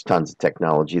 Oh, there's tons of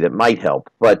technology that might help,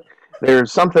 but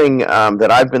there's something that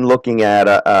I've been looking at,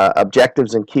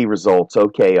 objectives and key results,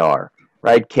 OKR,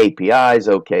 right? KPIs,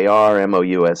 OKR,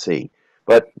 MOUSE.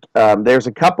 But there's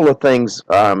a couple of things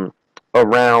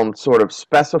around sort of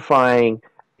specifying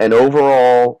an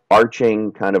overall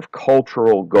arching kind of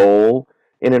cultural goal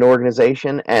in an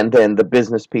organization, and then the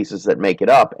business pieces that make it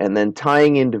up, and then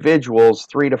tying individuals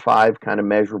 3 to 5 kind of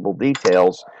measurable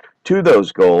details to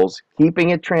those goals, keeping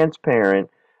it transparent,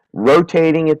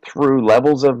 rotating it through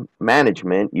levels of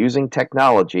management using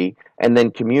technology, and then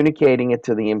communicating it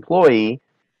to the employee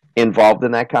involved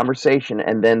in that conversation,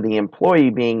 and then the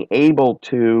employee being able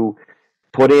to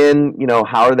put in,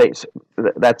 how are they,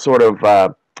 that sort of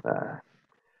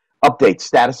updates,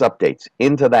 status updates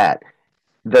into that.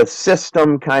 The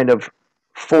system kind of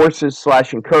forces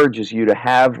 / encourages you to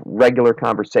have regular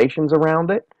conversations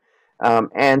around it,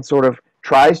 and sort of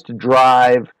tries to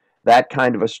drive that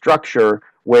kind of a structure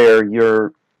where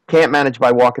you can't manage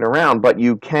by walking around, but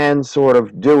you can sort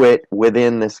of do it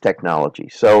within this technology.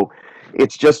 So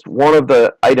it's just one of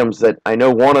the items that I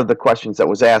know one of the questions that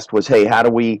was asked was, hey, how do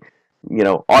we,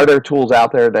 are there tools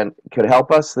out there that could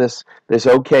help us? This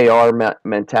OKR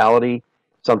mentality,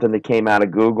 something that came out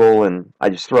of Google, and I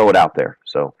just throw it out there.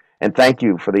 So, and thank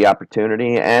you for the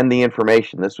opportunity and the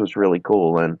information. This was really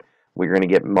cool, and we're going to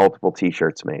get multiple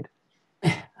T-shirts made.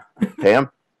 Pam?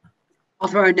 I'll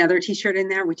throw another T-shirt in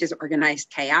there, which is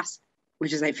organized chaos,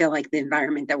 which is, I feel like, the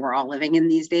environment that we're all living in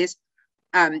these days.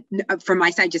 From my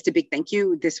side, just a big thank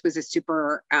you. This was a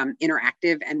super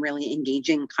interactive and really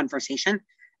engaging conversation.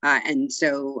 And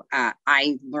so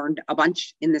I learned a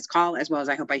bunch in this call, as well as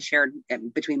I hope I shared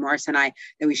between Morris and I,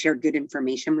 that we shared good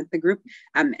information with the group.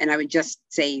 And I would just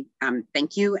say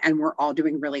thank you. And we're all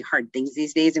doing really hard things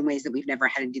these days in ways that we've never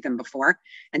had to do them before.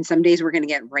 And some days we're going to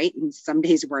get right, and some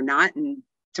days we're not. And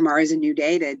tomorrow is a new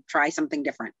day to try something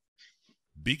different.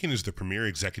 Beacon is the premier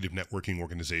executive networking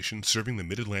organization serving the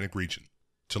Mid-Atlantic region.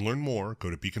 To learn more, go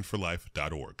to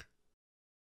beaconforlife.org.